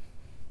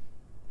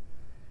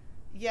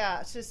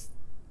it's just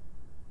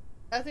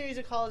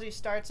ethnomusicology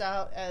starts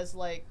out as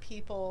like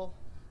people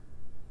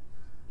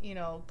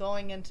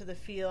going into the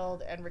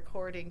field and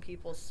recording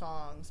people's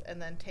songs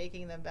and then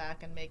taking them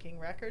back and making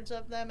records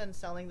of them and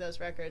selling those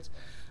records,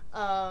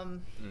 or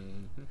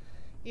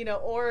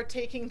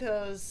taking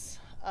those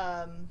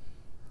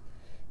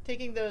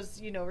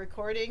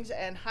recordings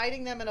and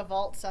hiding them in a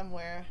vault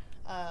somewhere.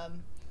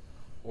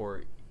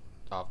 Or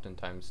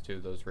oftentimes too,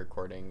 those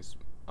recordings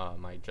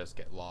might just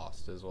get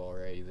lost as well,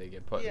 right? They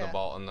get put in the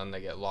vault and then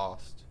they get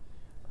lost.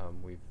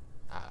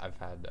 I've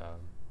had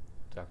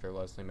Dr.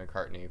 Leslie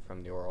McCartney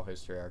from the Oral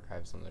History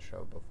Archives on the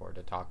show before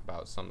to talk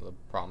about some of the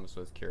problems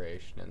with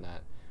curation, and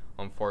that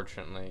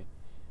unfortunately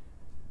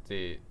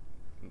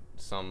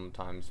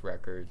sometimes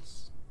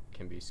records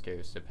can be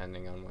scarce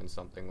depending on when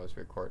something was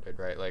recorded,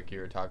 right? Like you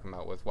were talking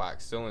about with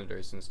wax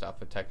cylinders and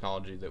stuff, a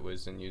technology that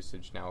was in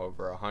usage now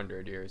over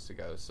 100 years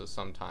ago. So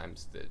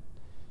sometimes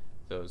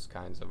those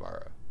kinds of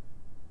our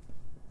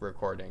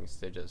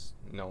recordings,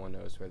 no one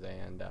knows where they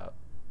end up.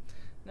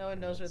 No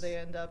one knows where they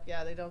end up.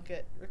 Yeah, they don't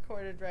get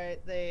recorded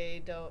right.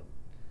 They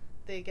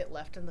get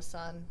left in the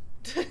sun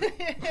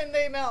and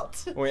they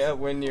melt. Well, yeah,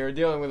 when you're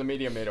dealing with a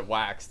medium made of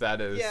wax, that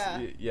is,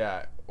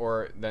 yeah.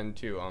 Or then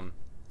too,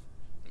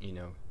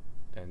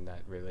 then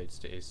that relates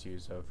to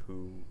issues of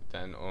who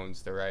then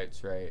owns the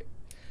rights, right?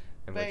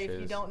 And but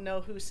if you don't know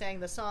who sang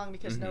the song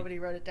because nobody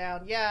wrote it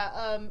down,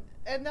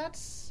 and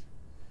that's.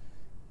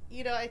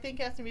 I think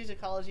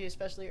ethnomusicology,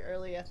 especially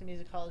early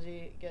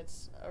ethnomusicology,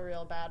 gets a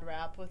real bad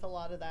rap with a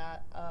lot of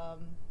that.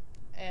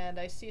 And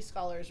I see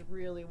scholars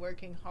really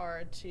working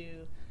hard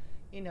to,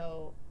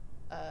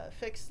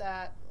 fix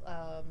that,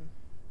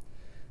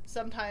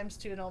 sometimes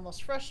to an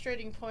almost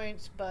frustrating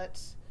point, but,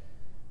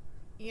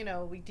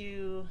 we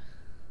do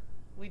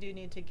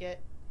need to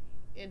get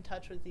in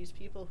touch with these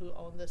people who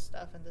own this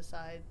stuff and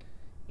decide,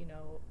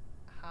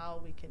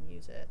 how we can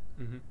use it.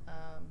 Mm-hmm.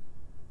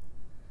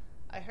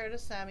 I heard a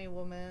Sami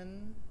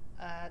woman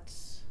at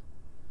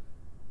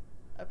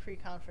a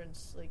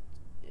pre-conference like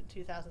in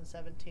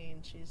 2017.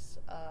 She's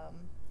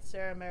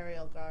Sarah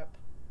Mariel Garp,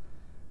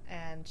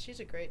 and she's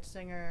a great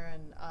singer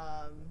and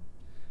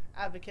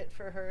advocate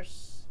for her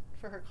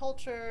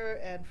culture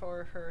and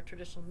for her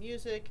traditional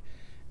music.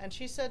 And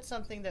she said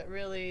something that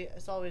really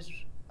has always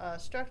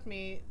struck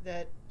me,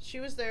 that she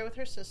was there with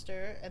her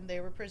sister and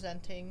they were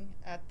presenting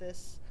at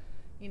this,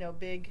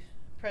 big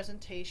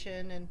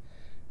presentation,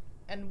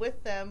 and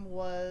with them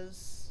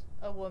was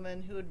a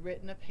woman who had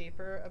written a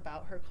paper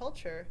about her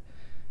culture.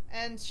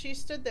 And she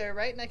stood there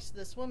right next to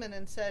this woman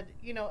and said,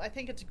 I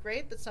think it's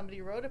great that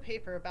somebody wrote a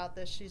paper about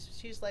this.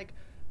 She's like,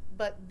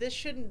 but this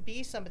shouldn't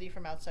be somebody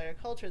from outside our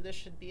culture. This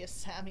should be a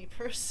Sami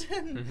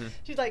person. Mm-hmm.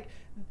 She's like,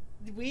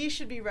 we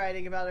should be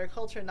writing about our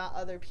culture, not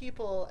other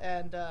people.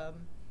 And,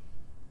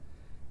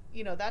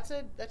 that's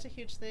a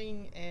huge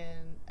thing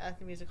in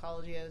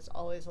ethnomusicology, and it's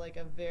always like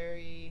a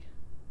very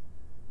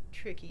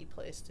tricky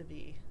place to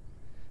be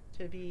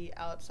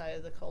outside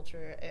of the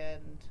culture.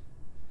 And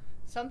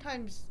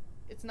sometimes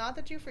it's not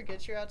that you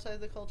forget you're outside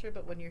of the culture,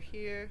 but when you're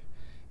here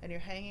and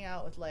you're hanging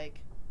out with like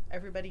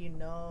everybody and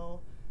you're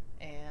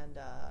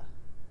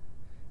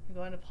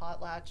going to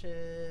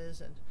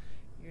potlatches and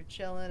you're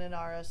chilling in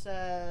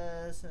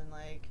RSS and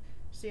like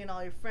seeing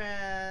all your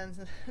friends,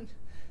 and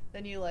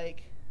then you're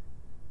like,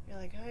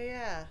 oh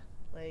yeah,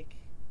 like,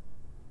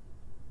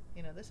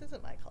 this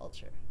isn't my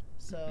culture.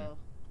 So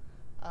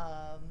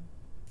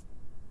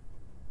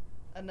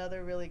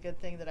another really good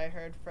thing that I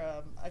heard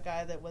from a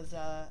guy that was,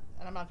 and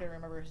I'm not going to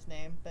remember his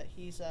name, but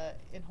he's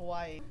in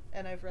Hawaii,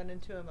 and I've run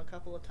into him a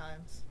couple of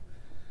times.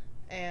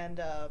 And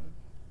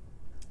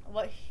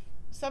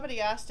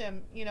somebody asked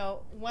him,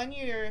 when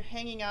you're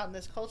hanging out in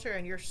this culture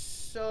and you're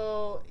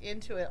so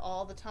into it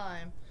all the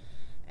time,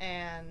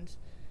 and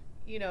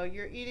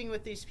you're eating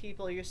with these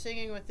people, you're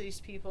singing with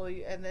these people,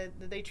 and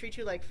they treat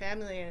you like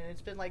family, and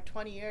it's been like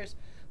 20 years.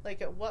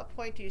 Like, at what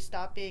point do you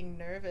stop being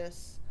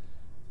nervous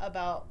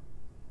about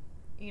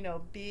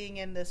being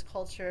in this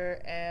culture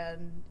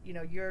and,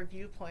 your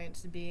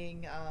viewpoints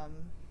being,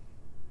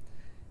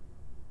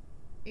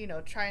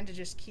 trying to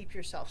just keep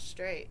yourself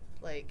straight.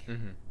 Like,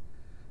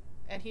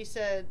 and he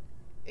said,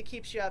 it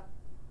keeps you up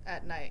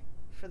at night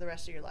for the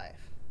rest of your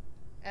life.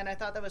 And I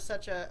thought that was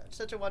such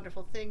a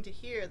wonderful thing to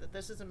hear, that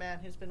this is a man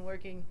who's been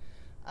working,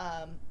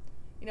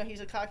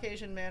 he's a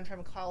Caucasian man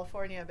from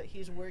California, but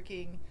he's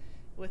working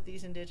with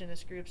these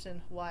indigenous groups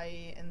in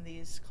Hawaii in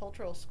these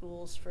cultural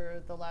schools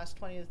for the last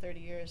 20 to 30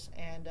 years.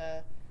 And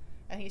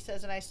he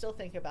says, and I still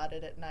think about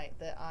it at night,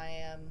 that I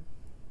am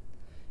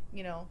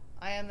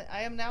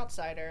an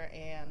outsider,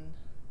 and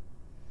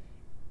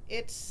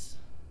it's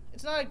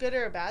not a good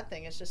or a bad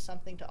thing. It's just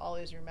something to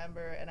always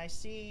remember. And I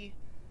see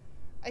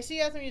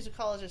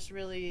ethnomusicologists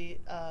really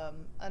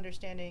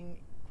understanding,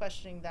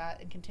 questioning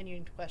that, and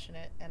continuing to question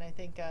it. And I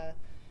think,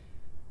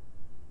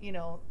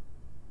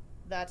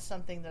 that's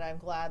something that I'm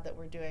glad that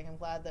we're doing. I'm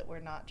glad that we're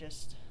not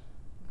just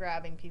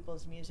grabbing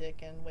people's music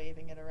and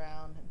waving it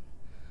around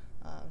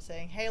and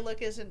saying, hey,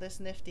 look, isn't this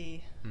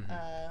nifty?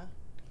 Mm-hmm.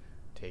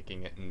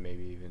 Taking it and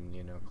maybe even,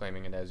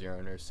 claiming it as your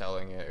own, or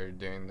selling it, or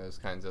doing those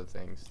kinds of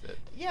things. That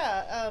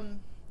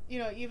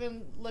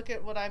even look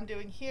at what I'm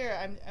doing here.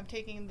 I'm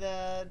taking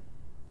the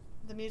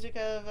music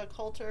of a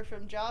culture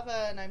from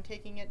Java, and I'm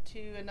taking it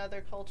to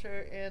another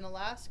culture in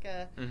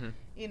Alaska. Mm-hmm.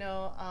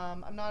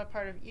 I'm not a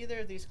part of either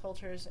of these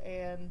cultures,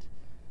 and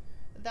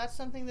that's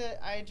something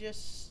that I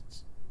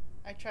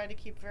try to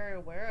keep very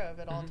aware of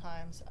at all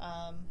times.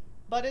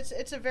 But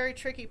it's a very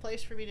tricky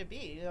place for me to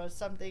be. It's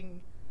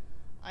something,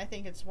 I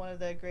think it's one of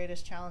the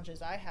greatest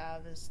challenges I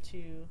have, is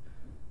to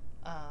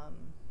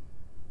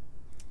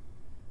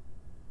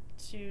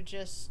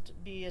just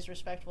be as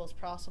respectful as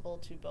possible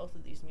to both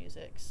of these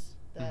musics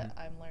that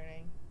I'm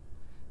learning.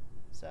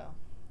 So,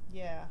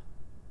 yeah.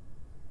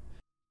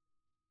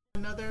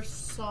 Another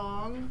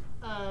song.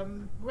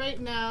 Right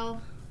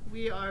now,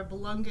 we are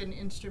Belungan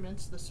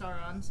instruments, the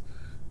sarans.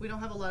 We don't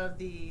have a lot of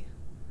the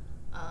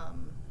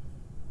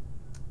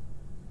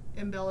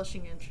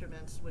embellishing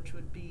instruments, which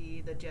would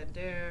be the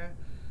gender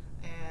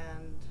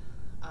and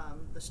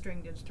the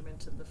stringed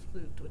instruments and the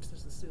flute, which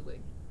is the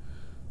suling.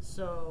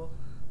 So,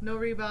 no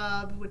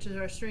rebab, which is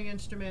our string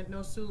instrument,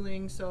 no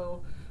suling,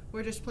 so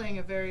we're just playing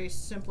a very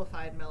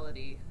simplified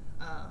melody.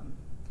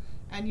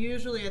 And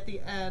usually at the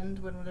end,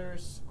 when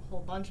there's a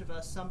whole bunch of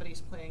us,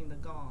 somebody's playing the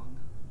gong.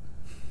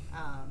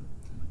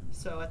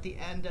 So at the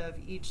end of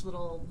each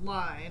little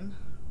line,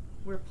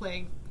 we're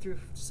playing through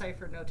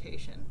cipher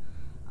notation,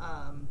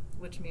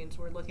 which means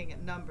we're looking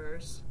at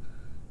numbers,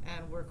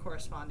 and we're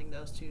corresponding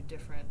those to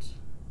different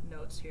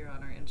notes here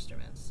on our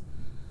instruments.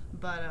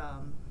 But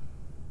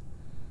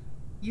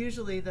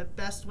usually the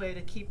best way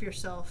to keep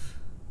yourself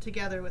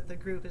together with the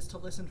group is to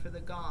listen for the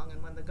gong,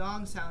 and when the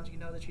gong sounds, you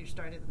know that you've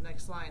started the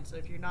next line. So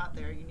if you're not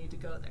there, you need to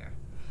go there.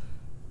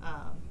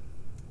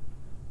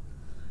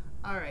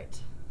 All right,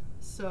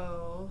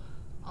 so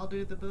I'll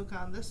do the book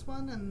on this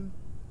one,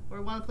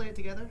 or want to play it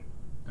together?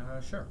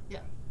 Sure. Yeah.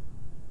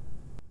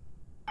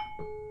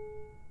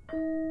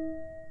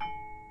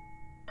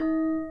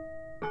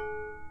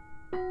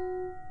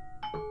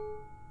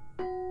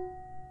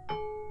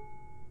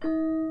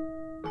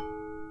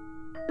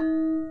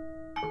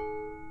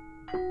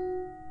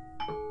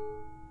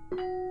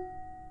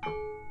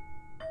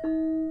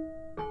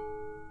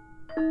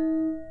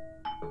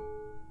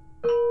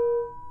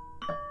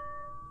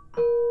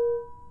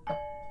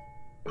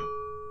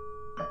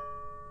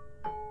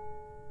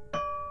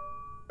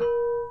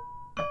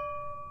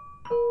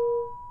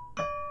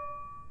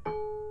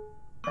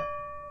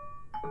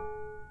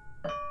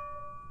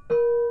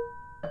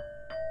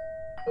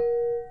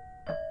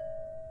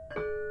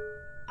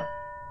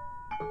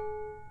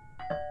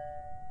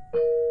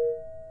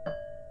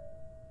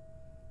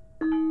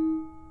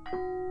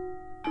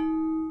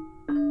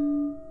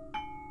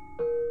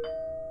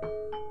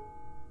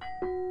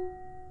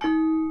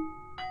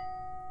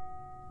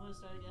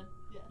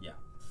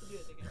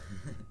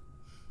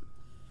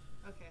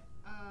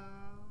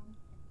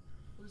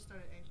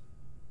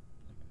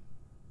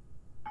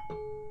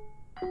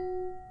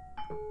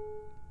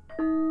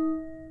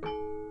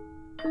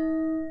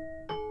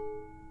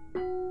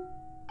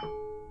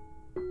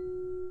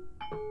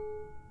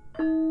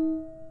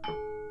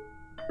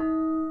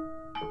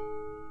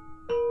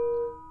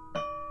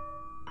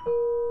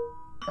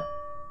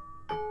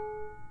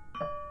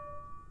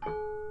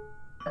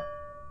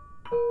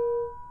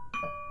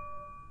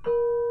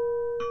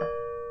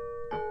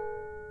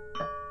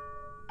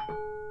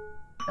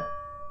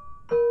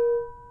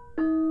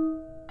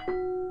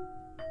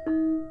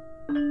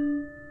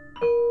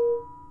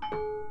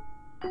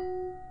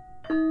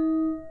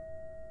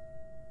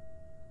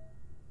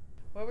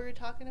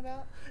 Talking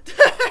about?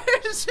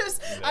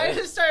 I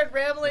just started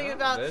rambling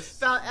about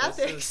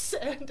ethics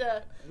and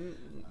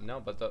no,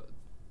 but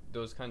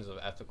those kinds of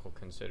ethical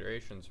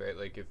considerations, right?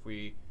 Like if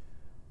we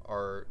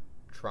are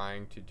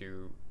trying to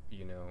do,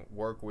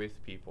 work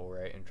with people,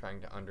 right, and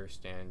trying to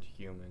understand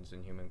humans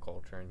and human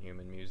culture and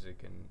human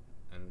music and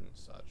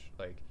such,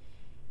 like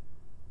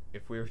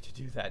if we were to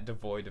do that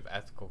devoid of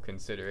ethical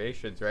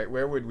considerations, right,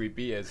 where would we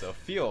be as a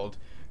field?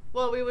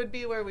 Well, we would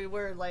be where we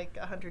were like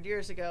 100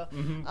 years ago.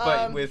 Mm-hmm.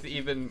 But with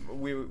even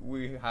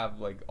we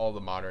have like all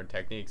the modern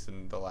techniques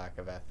and the lack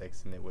of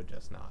ethics, and it would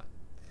not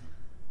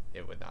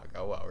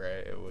go well,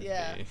 right? It would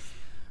be.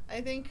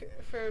 I think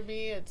for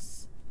me,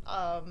 it's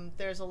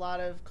there's a lot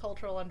of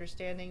cultural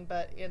understanding,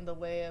 but in the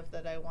way of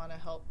that I want to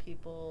help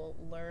people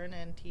learn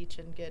and teach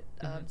and get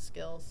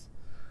skills.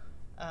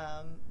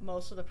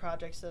 Most of the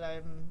projects that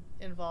I'm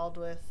involved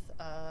with,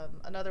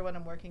 another one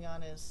I'm working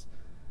on is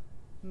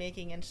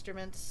making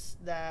instruments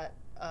that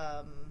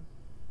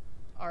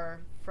are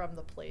from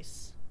the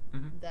place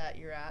that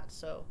you're at.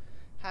 So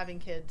having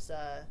kids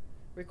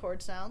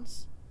record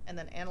sounds and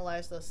then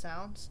analyze those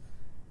sounds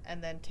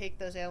and then take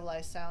those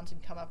analyzed sounds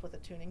and come up with a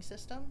tuning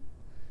system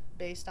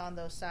based on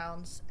those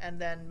sounds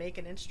and then make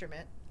an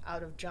instrument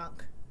out of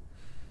junk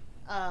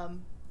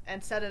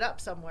and set it up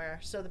somewhere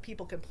so the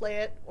people can play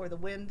it, or the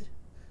wind,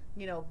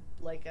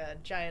 like a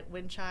giant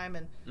wind chime.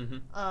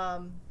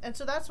 And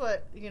so that's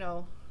what,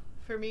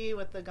 for me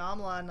with the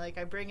gamelan, like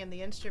I bring in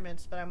the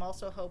instruments, but I'm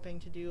also hoping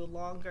to do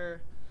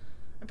longer.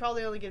 I'm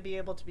probably only going to be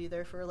able to be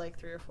there for like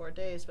 3 or 4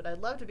 days, but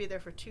I'd love to be there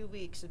for 2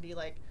 weeks and be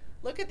like,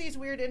 look at these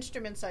weird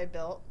instruments I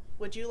built.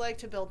 Would you like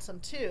to build some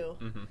too?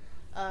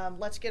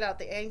 Let's get out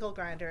the angle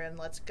grinder and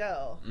let's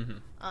go.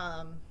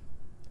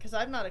 Because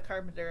I'm not a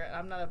carpenter and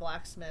I'm not a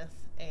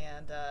blacksmith,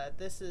 and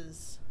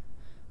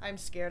I'm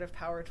scared of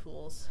power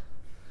tools.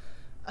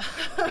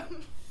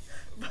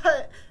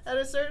 But at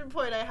a certain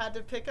point, I had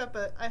to pick up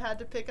an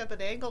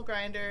angle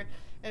grinder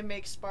and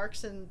make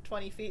sparks in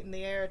 20 feet in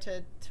the air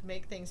to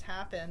make things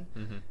happen.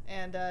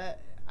 And I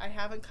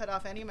haven't cut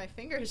off any of my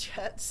fingers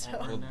yet, so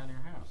Burn down your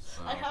house.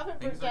 So I haven't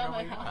things burnt are down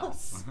my going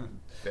house. well.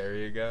 There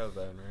you go,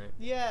 then, right?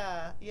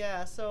 Yeah.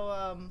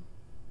 So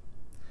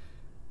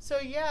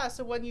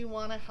when you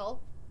want to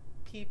help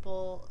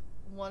people,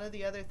 one of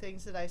the other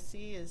things that I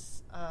see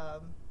is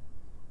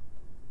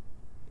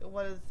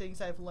one of the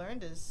things I've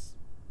learned is,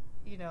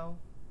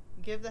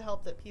 give the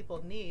help that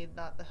people need,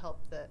 not the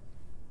help that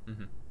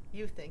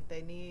you think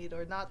they need,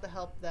 or not the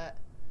help that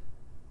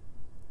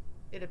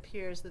it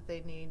appears that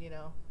they need,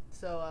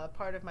 So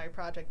part of my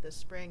project this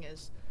spring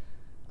is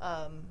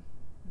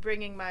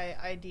bringing my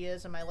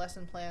ideas and my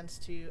lesson plans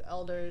to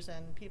elders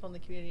and people in the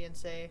community and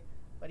say,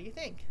 what do you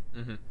think?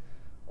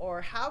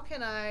 Or how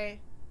can I,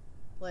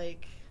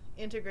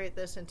 integrate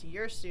this into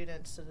your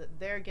students so that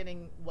they're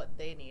getting what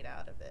they need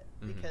out of it?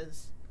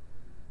 Because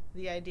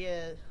the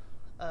idea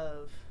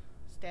of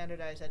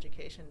standardized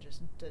education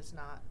just does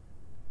not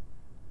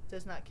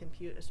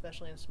compute,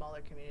 especially in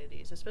smaller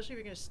communities, especially if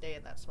you're going to stay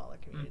in that smaller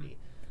community.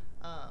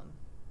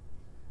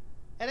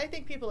 And I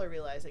think people are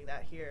realizing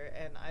that here,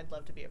 and I'd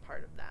love to be a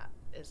part of that,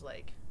 is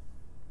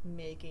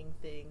making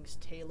things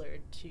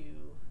tailored to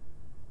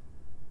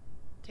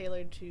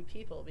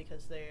people,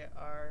 because they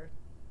are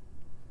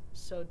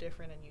so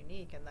different and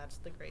unique, and that's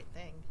the great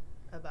thing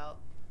about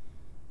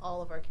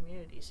all of our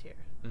communities here.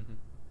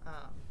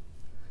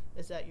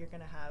 Is that you're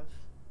going to have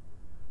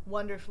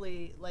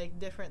wonderfully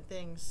different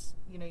things,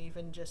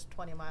 even just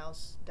 20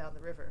 miles down the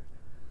river.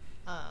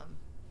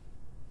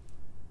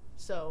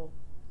 So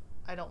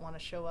I don't want to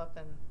show up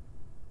and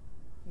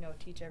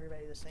teach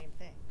everybody the same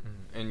thing.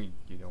 And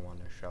you don't want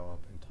to show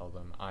up and tell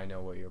them, I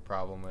know what your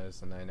problem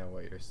is and I know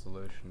what your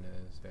solution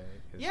is, right?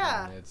 'Cause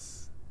yeah. then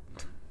it's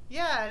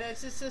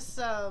just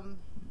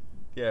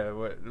yeah,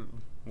 what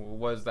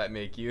does that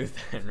make you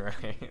then,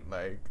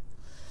 right?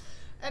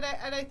 And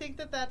I think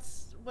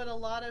that's what a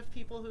lot of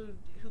people who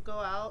go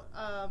out,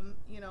 I've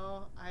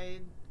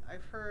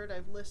heard,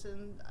 I've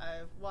listened,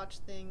 I've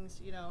watched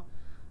things,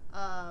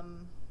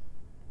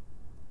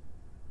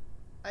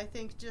 I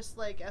think just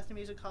like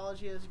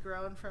ethnomusicology has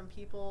grown from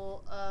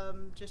people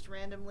just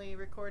randomly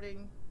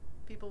recording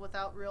people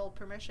without real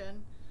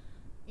permission,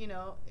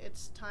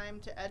 it's time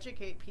to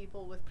educate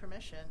people with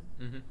permission.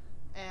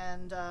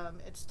 And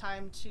it's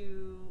time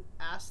to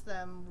ask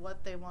them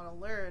what they want to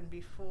learn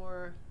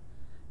before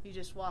you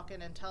just walk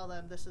in and tell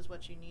them this is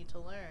what you need to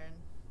learn,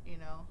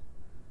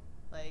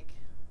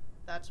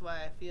 that's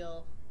why I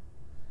feel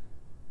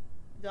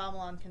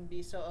gamelan can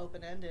be so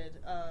open-ended.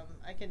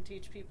 I can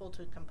teach people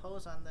to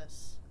compose on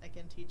this. I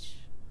can teach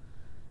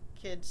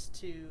kids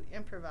to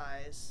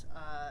improvise,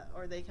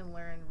 or they can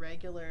learn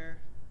regular,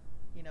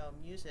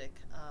 music.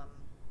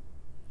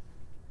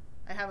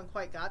 I haven't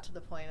quite got to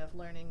the point of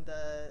learning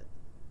the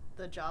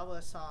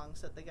Java songs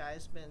that the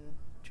guy's been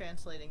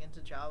translating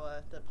into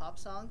Java, the pop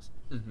songs.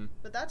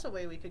 But that's a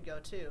way we could go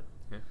too.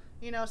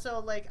 Yeah.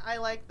 So I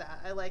like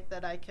that. I like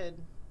that I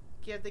could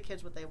give the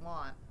kids what they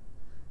want.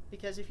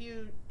 Because if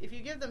you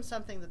give them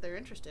something that they're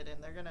interested in,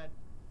 they're gonna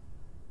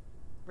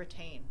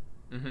retain.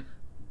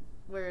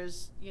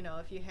 Whereas,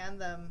 if you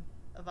hand them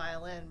a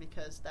violin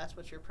because that's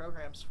what your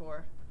program's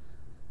for,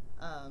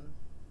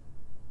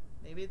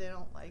 maybe they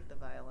don't like the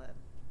violin.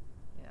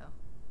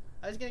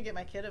 I was gonna get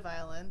my kid a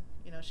violin.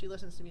 She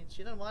listens to me.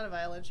 She doesn't want a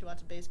violin. She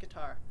wants a bass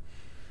guitar.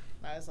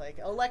 And I was like,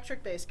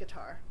 electric bass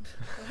guitar.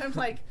 I'm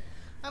like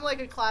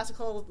a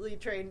classically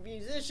trained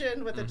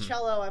musician with a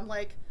cello. I'm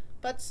like,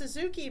 but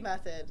Suzuki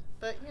method.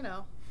 But,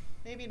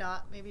 maybe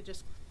not. Maybe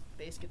just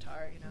bass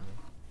guitar,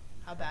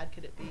 How bad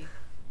could it be?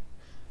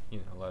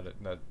 Let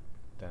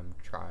them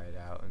try it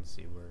out and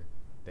see where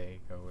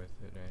they go with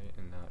it, right?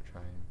 And not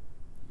try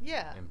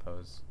and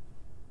impose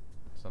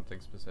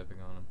something specific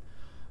on them.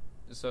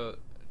 So,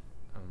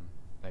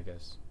 I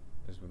guess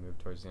as we move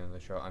towards the end of the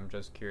show, I'm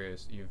just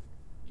curious.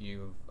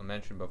 You've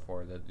mentioned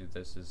before that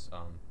this is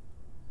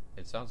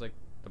it sounds like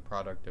the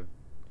product of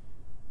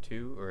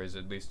two, or is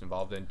at least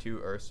involved in two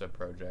URSA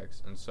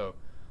projects. And so,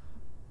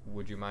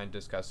 would you mind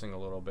discussing a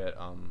little bit?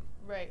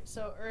 Right.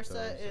 So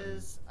URSA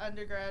is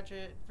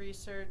undergraduate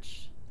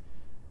research.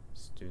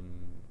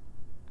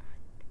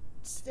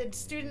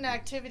 Student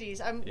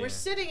activities. We're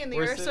sitting in the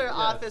URSA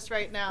office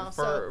right now.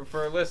 For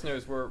our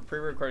listeners, we're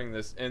pre-recording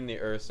this in the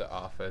URSA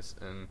office,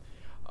 and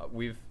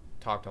we've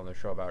talked on the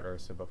show about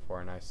URSA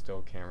before, and I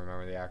still can't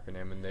remember the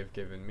acronym, and they've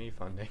given me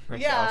funding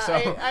myself. Yeah,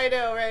 so. I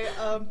know, right?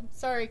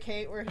 Sorry,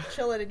 Kate, we're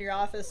chilling in your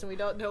office, and we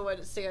don't know what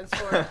it stands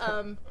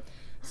for.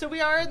 So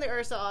we are in the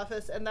URSA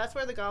office, and that's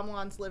where the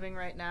Gamelan's living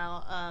right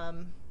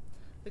now.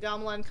 The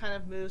Gamelan kind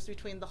of moves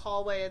between the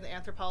hallway in the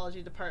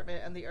anthropology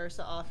department and the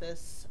URSA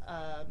office.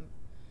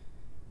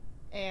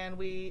 And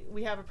we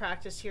have a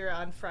practice here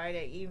on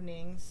Friday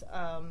evenings.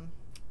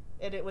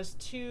 And it was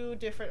two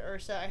different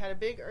URSA. I had a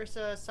big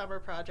URSA summer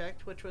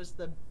project, which was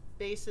the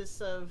basis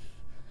of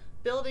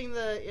building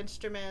the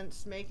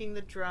instruments, making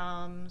the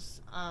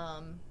drums.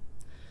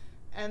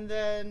 And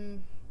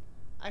then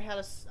I've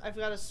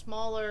got a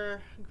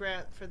smaller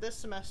grant for this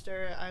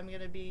semester. I'm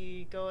going to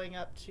be going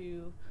up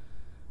to...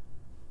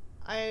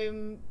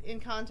 I'm in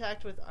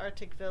contact with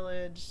Arctic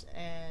Village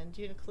and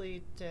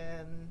Uniclete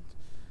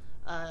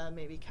and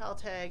maybe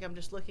Caltech. I'm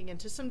just looking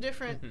into some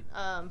different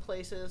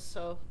places,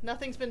 so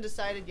nothing's been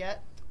decided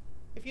yet.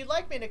 If you'd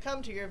like me to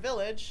come to your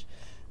village,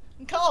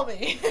 call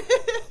me.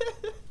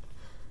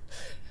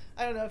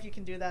 I don't know if you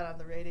can do that on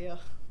the radio.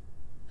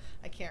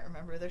 I can't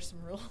remember. There's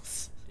some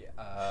rules.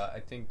 Yeah, I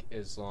think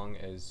as long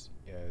as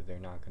they're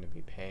not going to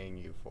be paying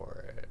you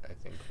for it, I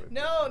think.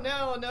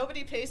 No,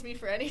 nobody pays me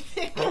for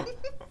anything.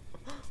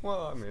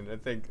 Well, I mean, I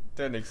think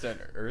to an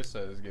extent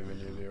URSA has given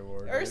you the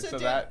award.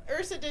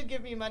 URSA did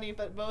give me money,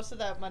 but most of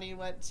that money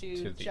went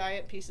to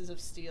giant pieces of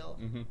steel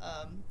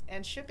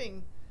and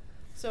shipping.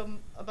 So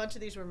a bunch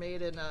of these were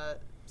made in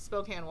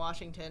Spokane,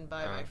 Washington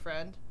by my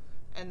friend,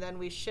 and then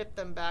we shipped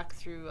them back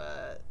through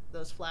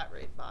those flat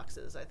rate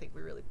boxes. I think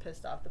we really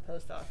pissed off the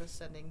post office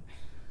sending,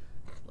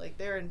 like,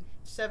 they're in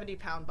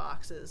 70-pound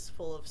boxes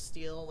full of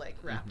steel, like,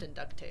 wrapped in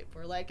duct tape.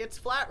 We're like, it's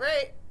flat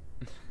rate.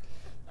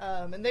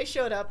 And they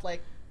showed up,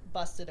 like,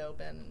 busted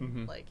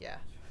open, like, yeah.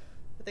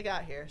 But they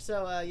got here.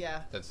 So,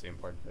 yeah. That's the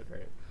important bit,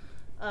 right?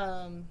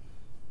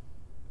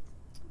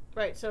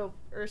 Right, so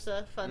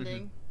URSA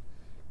funding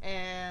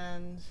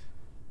and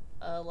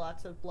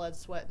lots of blood,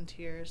 sweat, and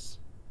tears.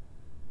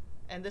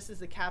 And this is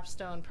the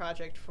capstone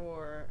project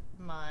for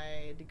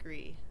my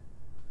degree.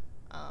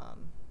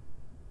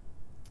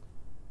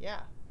 Yeah.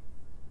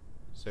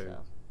 So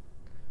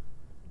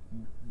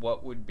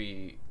what would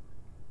be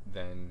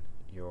then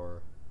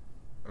your...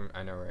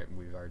 I know, right,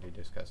 we've already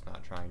discussed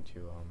not trying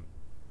to,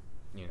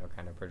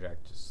 kind of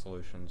project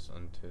solutions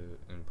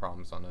and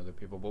problems on other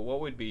people, but what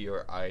would be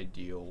your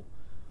ideal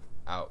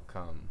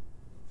outcome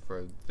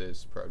for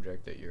this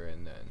project that you're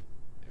in then?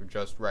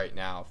 Just right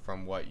now,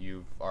 from what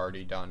you've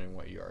already done and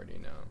what you already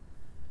know.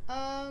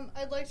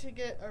 I'd like to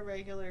get a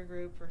regular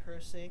group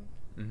rehearsing,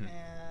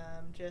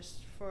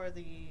 just for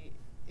the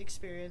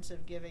experience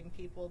of giving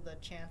people the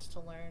chance to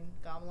learn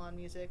gamelan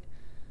music.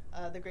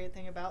 The great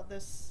thing about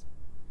this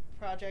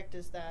project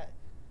is that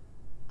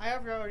I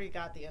have already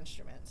got the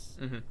instruments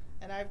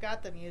and I've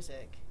got the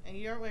music, and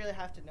you don't really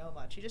have to know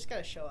much. You just got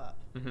to show up.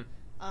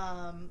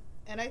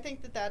 And I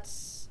think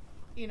that's,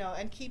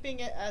 and keeping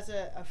it as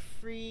a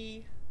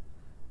free,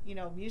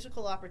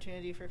 musical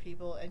opportunity for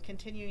people, and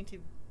continuing to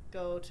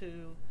go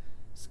to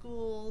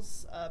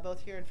schools,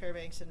 both here in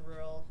Fairbanks and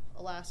rural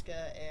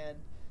Alaska, and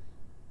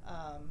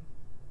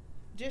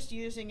just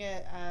using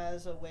it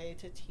as a way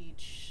to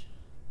teach.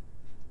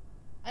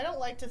 I don't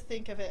like to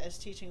think of it as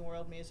teaching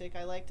world music.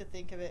 I like to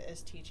think of it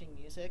as teaching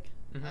music,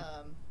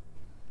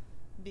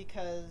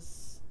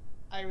 because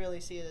I really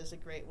see it as a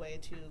great way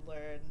to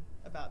learn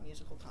about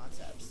musical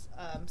concepts.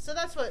 So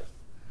that's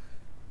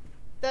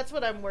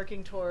what I'm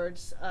working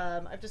towards.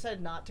 I've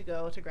decided not to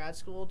go to grad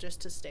school, just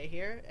to stay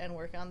here and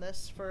work on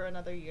this for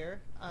another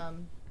year.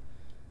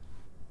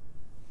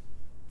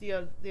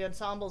 The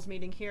ensemble's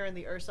meeting here in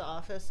the URSA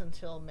office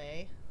until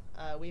May.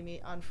 We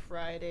meet on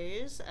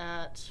Fridays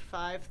at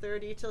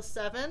 5:30 till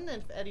 7,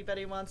 if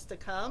anybody wants to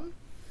come.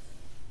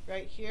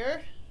 Right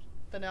here,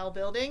 Bunnell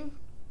Building,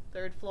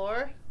 3rd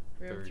floor,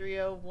 room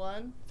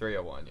 301.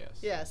 301, yes.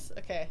 Yes,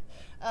 okay.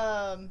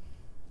 I'll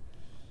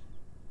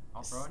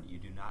throw in, you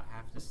do not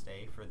have to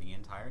stay for the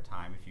entire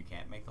time. If you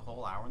can't make the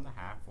whole hour and a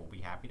half, we'll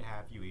be happy to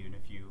have you, even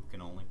if you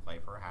can only play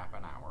for half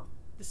an hour.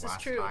 This is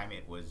true. Last time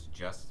it was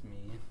just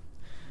me.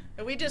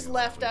 And we just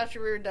left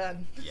after we were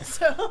done. Yeah.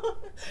 So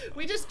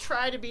we just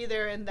try to be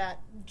there in that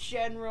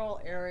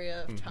general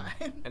area of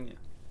time. And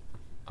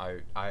I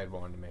had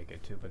wanted to make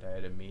it too, but I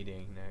had a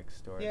meeting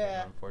next door.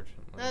 Yeah.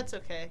 Unfortunately. That's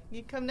okay.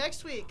 You come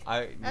next week.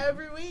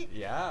 Every week.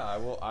 Yeah,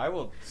 I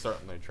will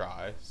certainly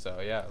try.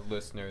 So yeah,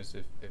 listeners,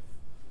 if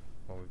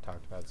what we've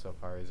talked about so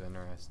far is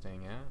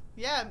interesting.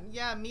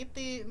 Yeah. Meet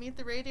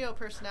the radio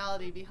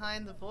personality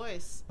behind the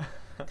voice.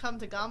 Come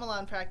to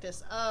Gamelan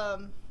practice.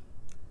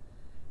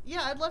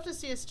 Yeah, I'd love to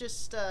see us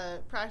just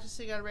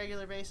practicing on a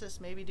regular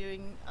basis, maybe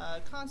doing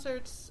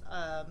concerts.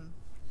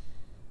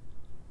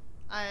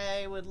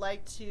 I would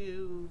like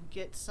to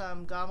get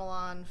some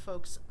Gamelan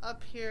folks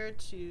up here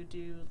to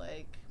do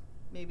like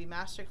maybe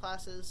master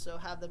classes, so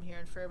have them here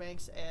in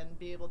Fairbanks and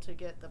be able to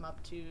get them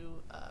up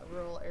to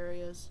rural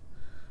areas.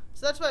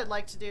 So that's what I'd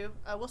like to do.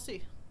 We'll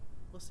see.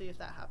 We'll see if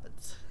that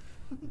happens.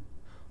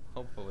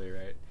 Hopefully,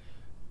 right?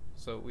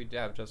 So we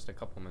have just a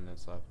couple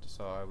minutes left,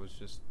 so I was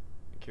just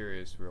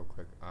curious real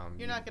quick.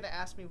 You're not going to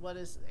ask me what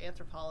is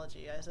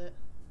anthropology, is it?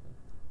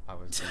 I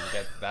was going to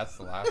get, that's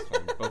the last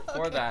one.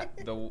 Before Okay. that,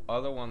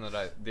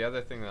 the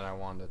other thing that I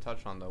wanted to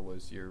touch on though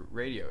was your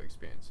radio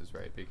experiences,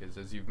 right? Because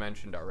as you've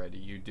mentioned already,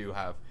 you do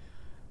have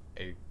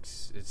it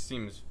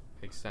seems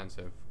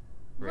extensive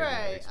radio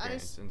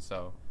experience, and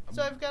so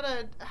I've got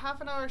a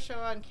half-an-hour show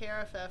on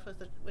KRFF,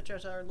 which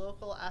is our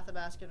local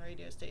Athabascan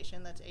radio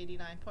station. That's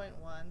 89.1.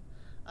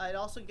 It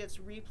also gets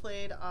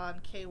replayed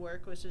on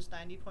K-Work, which is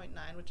 90.9,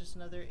 which is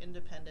another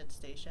independent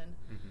station.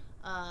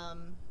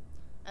 Mm-hmm.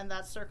 And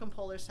that's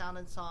Circumpolar Sound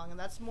and Song, and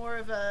that's more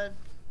of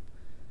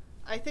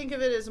I think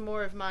of it as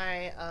more of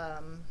my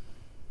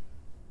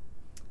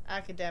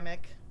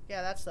academic.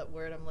 Yeah, that's the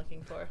word I'm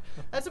looking for.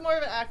 That's more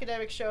of an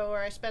academic show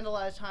where I spend a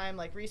lot of time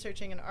like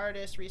researching an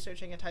artist,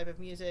 researching a type of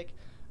music,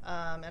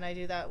 and I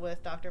do that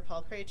with Dr.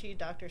 Paul Krejci,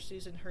 Dr.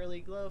 Susan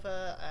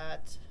Hurley-Glova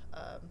at,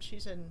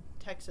 she's in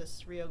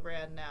Texas, Rio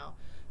Grande now,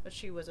 but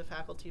she was a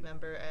faculty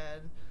member,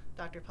 and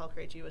Dr. Paul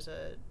Krejci was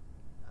a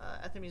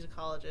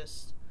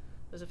ethnomusicologist,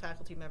 was a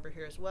faculty member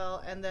here as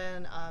well, and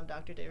then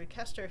Dr. David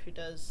Kester, who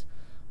does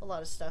a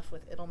lot of stuff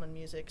with Edelman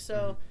music.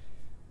 So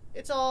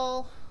it's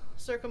all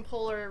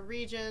circumpolar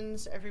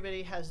regions.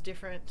 Everybody has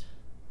different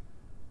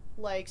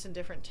likes and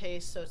different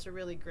tastes, so it's a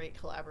really great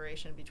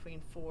collaboration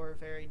between four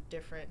very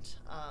different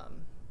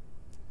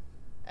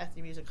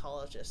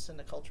ethnomusicologists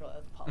and a cultural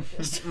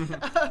anthropologist.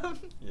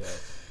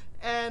 Yes.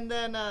 And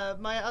then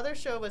my other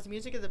show was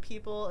Music of the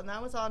People, and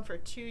that was on for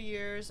 2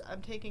 years.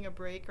 I'm taking a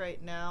break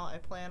right now. I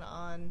plan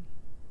on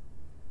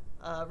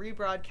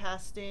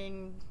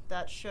rebroadcasting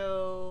that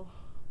show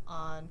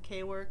on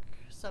K-Work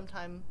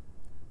sometime.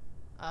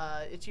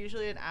 It's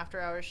usually an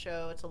after-hours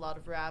show. It's a lot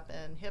of rap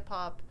and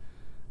hip-hop.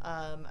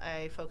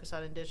 I focus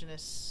on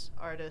indigenous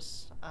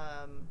artists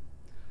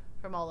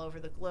from all over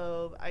the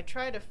globe. I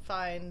try to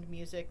find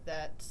music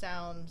that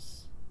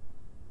sounds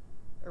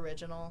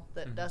original,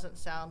 that doesn't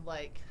sound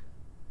like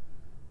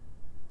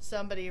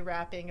somebody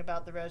rapping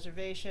about the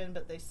reservation,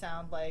 but they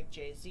sound like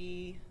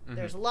Jay-Z.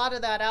 There's a lot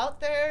of that out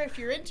there if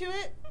you're into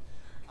it.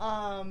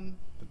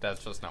 But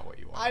that's just not what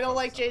you want. I don't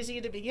like Jay-Z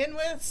to begin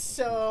with,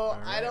 so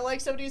right. I don't like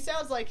somebody who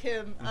sounds like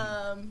him.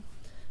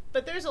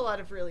 But there's a lot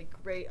of really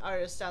great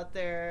artists out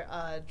there.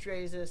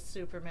 Drezus,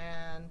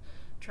 Superman,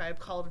 Tribe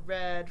Called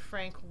Red,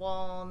 Frank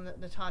Waln,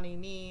 Natani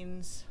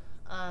Means.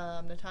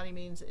 Natani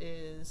Means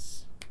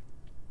is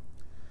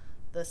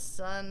the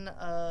son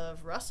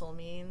of Russell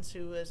Means,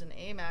 who is an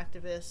AIM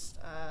activist.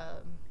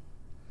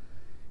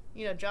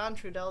 John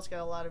Trudell's got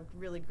a lot of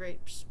really great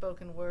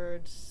spoken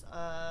words.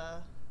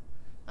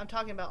 I'm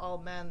talking about all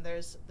men.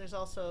 There's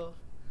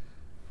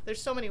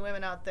so many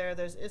women out there.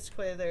 There's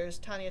Itzque, there's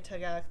Tanya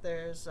Tagak,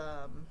 there's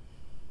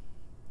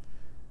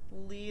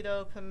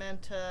Lido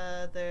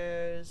Pimenta,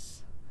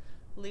 there's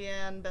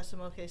Leanne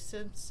Besamoke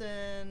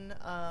Simpson,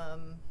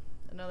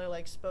 another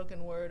like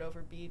spoken word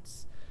over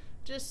beats.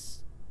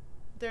 Just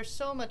there's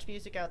so much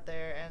music out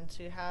there, and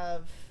to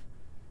have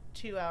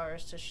 2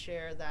 hours to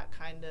share that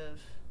kind of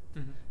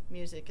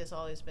music has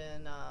always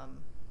been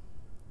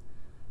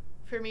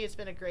for me, it's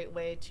been a great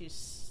way to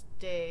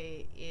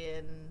stay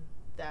in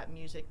that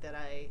music that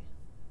I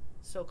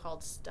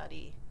so-called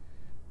study,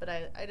 but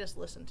I just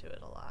listen to it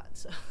a lot.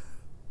 So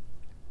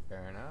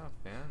Fair enough.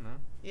 Yeah. No.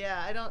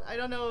 yeah, I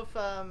don't know if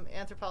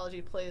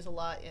anthropology plays a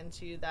lot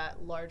into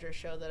that larger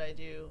show that I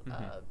do,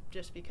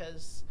 just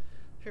because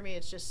for me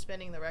it's just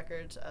spinning the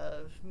records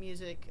of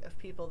music of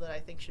people that I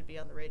think should be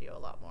on the radio a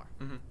lot more.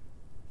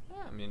 Yeah,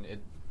 I mean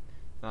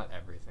not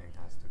everything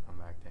has to come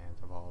back to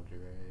anthropology,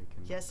 right?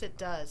 Yes, it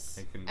does.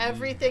 can-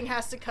 Everything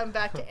has to come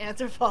back to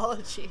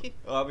anthropology.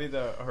 Well, I'll be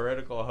the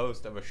heretical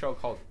host of a show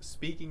called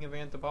Speaking of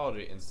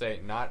Anthropology and say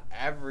not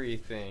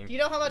everything You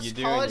know how much you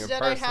do in college your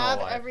debt I personal have?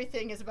 life.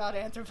 Everything is about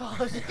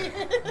anthropology.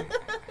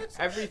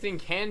 Everything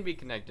can be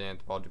connected to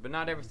anthropology, but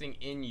not everything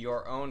in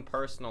your own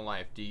personal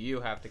life do you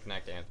have to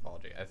connect to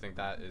anthropology. I think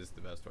that is the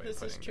best way of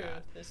This is putting true.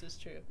 that. This is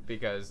true.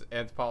 Because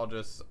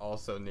anthropologists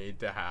also need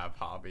to have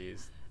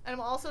hobbies. And I'm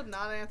also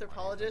not an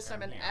anthropologist.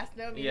 I'm an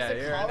ethnomusicologist, Yeah,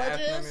 you're an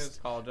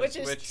ethnomusicologist, which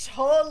is which,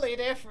 totally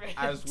different.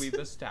 as we've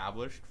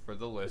established for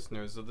the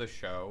listeners of the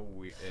show,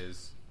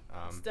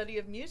 study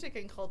of music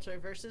and culture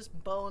versus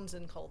bones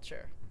and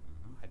culture.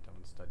 I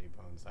don't study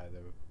bones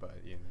either, but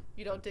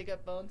You don't dig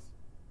up bones?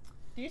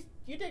 You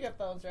dig up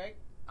bones, right?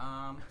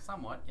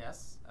 Somewhat,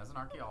 yes. As an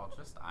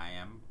archaeologist, I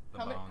am the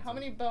How bones.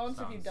 many bones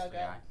have you dug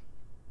up?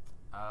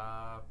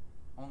 up?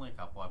 Only a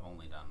couple. I've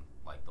only done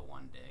like the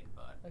one dig,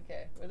 but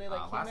Okay. Were they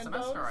like last human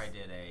semester bones? I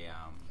did a.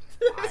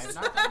 I have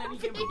not done any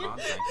human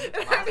bones.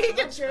 I'm being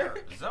a Last jerk.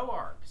 semester,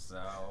 Zoark,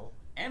 so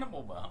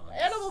animal bones.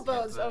 Animal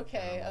bones. It's a-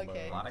 Okay. animal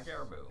Okay. A lot of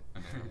caribou.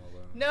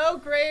 No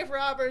grave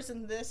robbers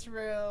in this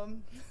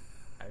room.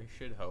 I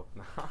should hope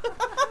not.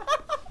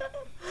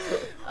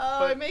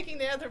 Oh, I'm making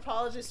the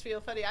anthropologist feel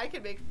funny. I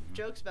could make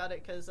jokes about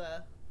it because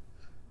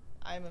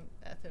I'm an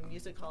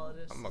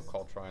ethnomusicologist. I'm a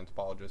cultural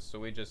anthropologist, so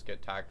we just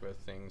get tagged with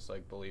things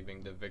like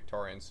believing the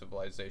Victorian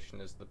civilization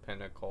is the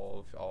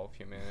pinnacle of all of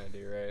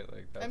humanity, right?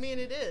 Like that's, I mean,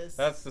 it is.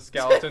 that's the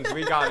skeletons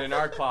we got in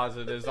our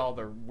closet. Is all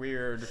the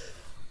weird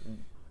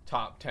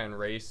top 10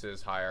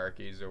 races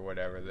hierarchies or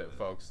whatever that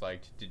folks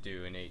liked to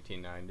do in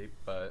 1890.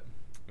 But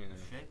you know,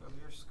 The shape of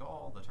your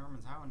skull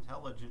determines how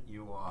intelligent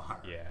you are.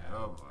 Yeah.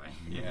 Oh boy.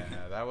 yeah,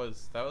 that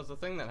was the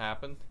thing that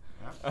happened.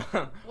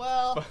 Yep.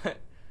 Well, but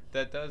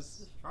that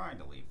does. Trying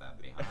to leave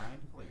that behind,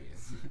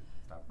 please.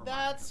 Stop reminding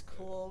that's us of it.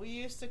 cool. We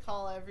used to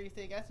call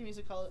everything,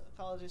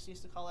 ethnomusicologists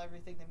used to call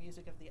everything the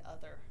music of the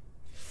other.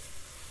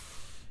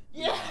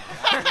 Yeah.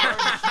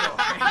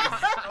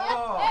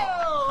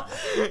 Oh.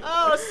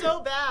 Oh,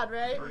 so bad,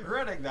 right?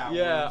 Regretting that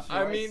Yeah, one.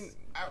 I choice. mean,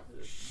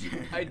 Ouch.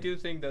 I do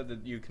think though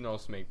that you can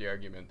also make the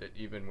argument that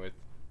even with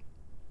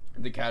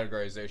the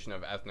categorization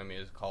of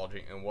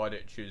ethnomusicology and what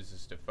it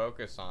chooses to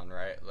focus on,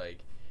 right? Like,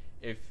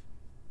 if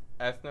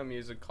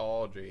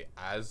ethnomusicology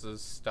as a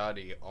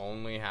study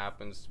only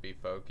happens to be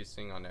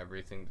focusing on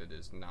everything that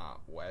is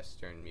not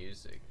Western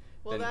music,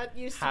 Well, then that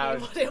used how- to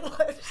be what it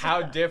was.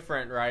 how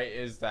different, right,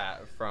 is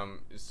that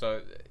from,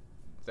 so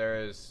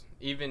there is,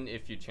 even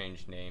if you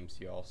change names,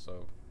 you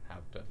also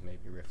have to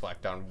maybe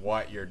reflect on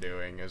what you're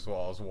doing as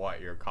well as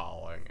what you're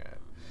calling it.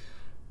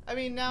 I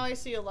mean, now I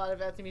see a lot of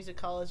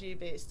ethnomusicology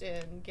based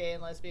in gay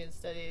and lesbian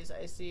studies.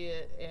 I see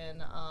it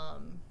in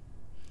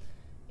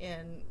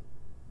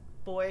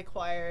boy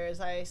choirs.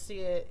 I see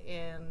it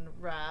in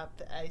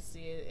rap. I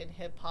see it in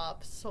hip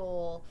hop,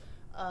 soul,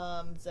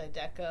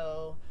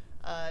 Zydeco,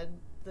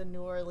 the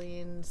New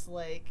Orleans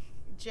like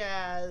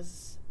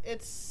jazz.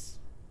 It's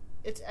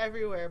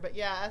everywhere. But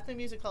yeah,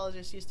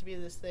 ethnomusicologists used to be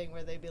this thing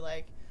where they'd be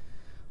like,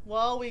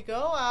 well, we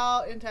go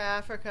out into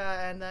Africa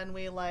and then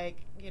we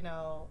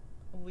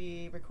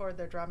we record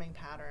their drumming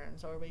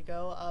patterns, or we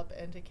go up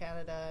into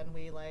Canada and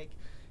we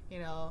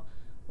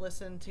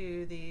listen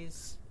to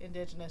these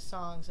indigenous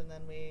songs and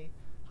then we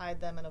hide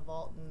them in a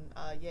vault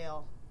in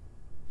Yale.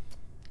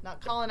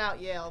 Not calling out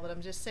Yale, but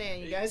I'm just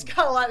saying you guys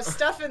got a lot of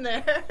stuff in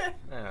there.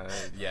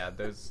 Yeah,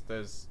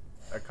 there's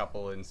a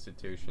couple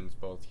institutions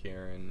both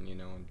here and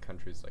in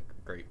countries like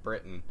Great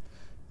Britain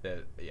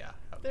that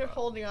have, They're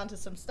holding on to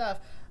some stuff.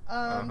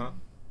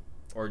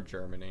 or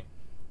Germany.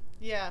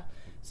 Yeah,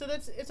 so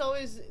it's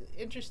always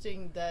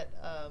interesting that,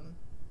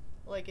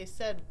 like I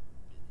said,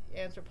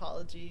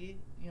 anthropology,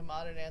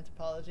 modern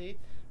anthropology,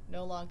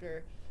 no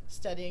longer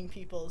studying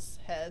people's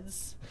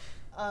heads.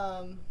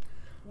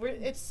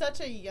 It's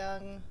such a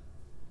young.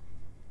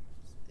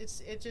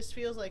 It just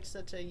feels like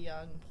such a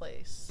young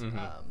place,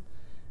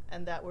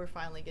 and that we're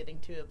finally getting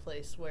to a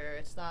place where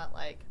it's not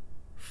like,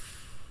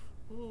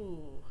 ooh,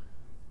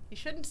 you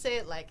shouldn't say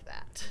it like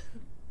that.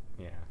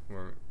 Yeah,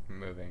 we're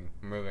moving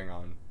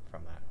on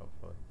from that,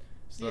 hopefully.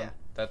 So Yeah.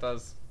 that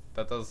does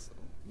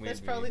lead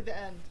That's me, probably the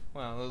end.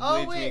 well, it Oh,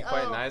 leads me wait,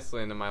 quite oh.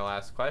 nicely into my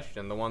last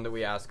question, the one that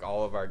we ask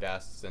all of our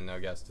guests and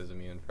no guest is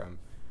immune from.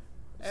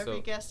 Every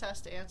So guest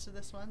has to answer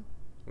this one.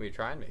 we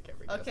try and make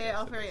every guest Okay,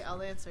 answer this I'll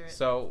one. answer it.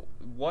 So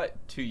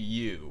what to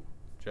you,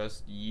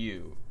 just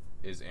you,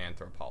 is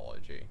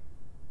anthropology?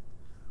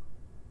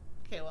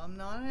 Okay, well, I'm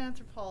not an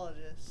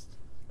anthropologist.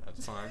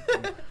 That's fine.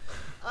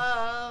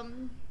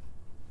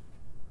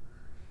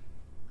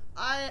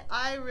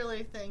 I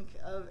really think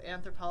of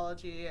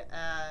anthropology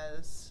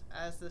as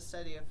the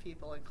study of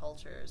people and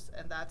cultures,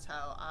 and that's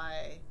how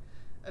I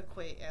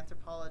equate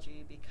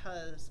anthropology,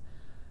 because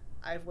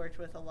I've worked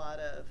with a lot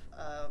of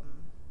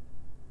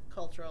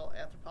cultural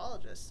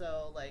anthropologists.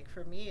 So, like,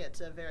 for me,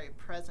 it's a very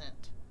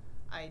present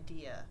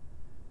idea.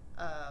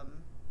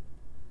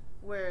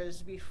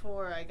 Whereas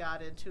before I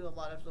got into a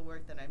lot of the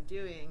work that I'm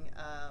doing,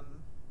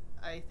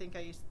 I think I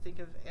used to think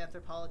of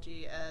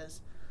anthropology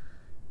as,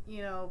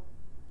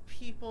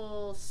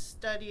 people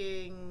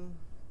studying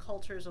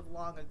cultures of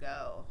long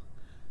ago.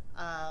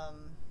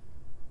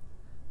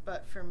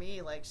 But for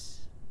me, like,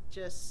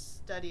 just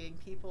studying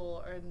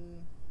people,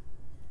 and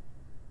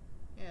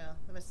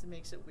that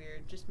makes it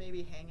weird. Just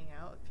maybe hanging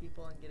out with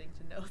people and getting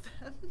to know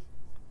them.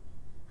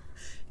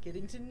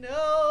 Getting to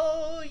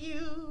know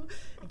you,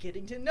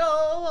 getting to know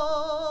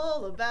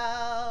all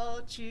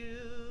about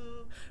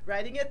you,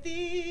 writing a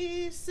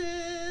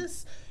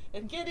thesis,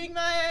 and getting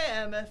my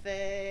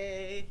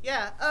MFA.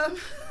 Yeah,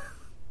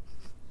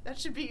 that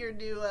should be your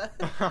new,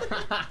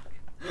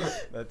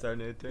 That's our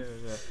new tune,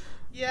 yeah.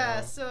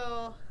 Yeah,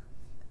 so,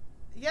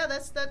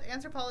 that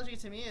anthropology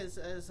to me is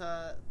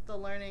the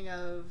learning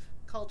of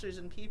cultures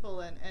and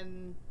people,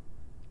 and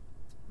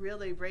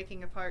really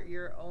breaking apart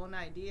your own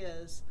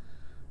ideas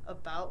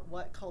about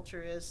what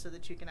culture is so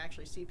that you can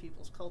actually see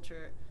people's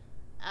culture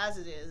as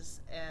it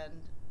is and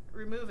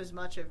remove as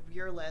much of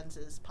your lens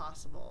as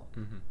possible,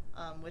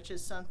 Mm-hmm. Which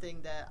is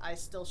something that I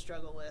still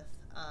struggle with,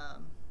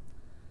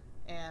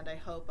 and I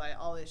hope I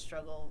always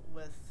struggle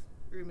with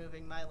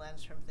removing my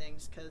lens from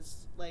things,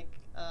 because like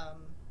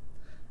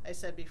I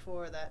said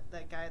before,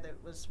 that guy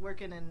that was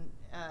working in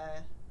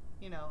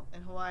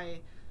in Hawaii,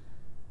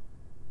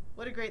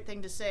 what a great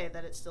thing to say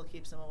that it still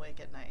keeps him awake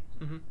at night.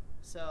 Mm-hmm.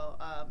 So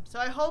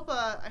I hope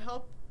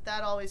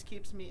that always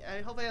keeps me.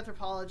 I hope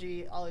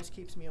anthropology always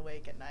keeps me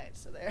awake at night.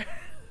 So there.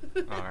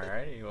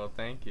 Alrighty, well,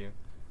 thank you.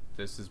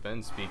 This has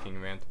been Speaking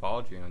of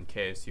Anthropology on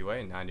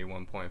KSUA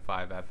 91.5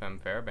 FM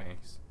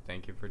Fairbanks.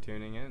 Thank you for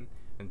tuning in,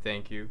 and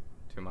thank you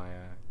to my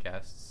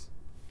guests.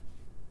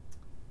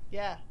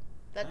 Yeah,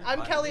 I'm I'm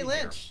glad to Kellie be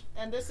Lynch,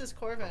 and this is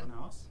Corvin.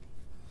 House.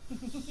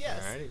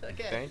 Yes. Alrighty,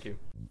 Okay. thank you.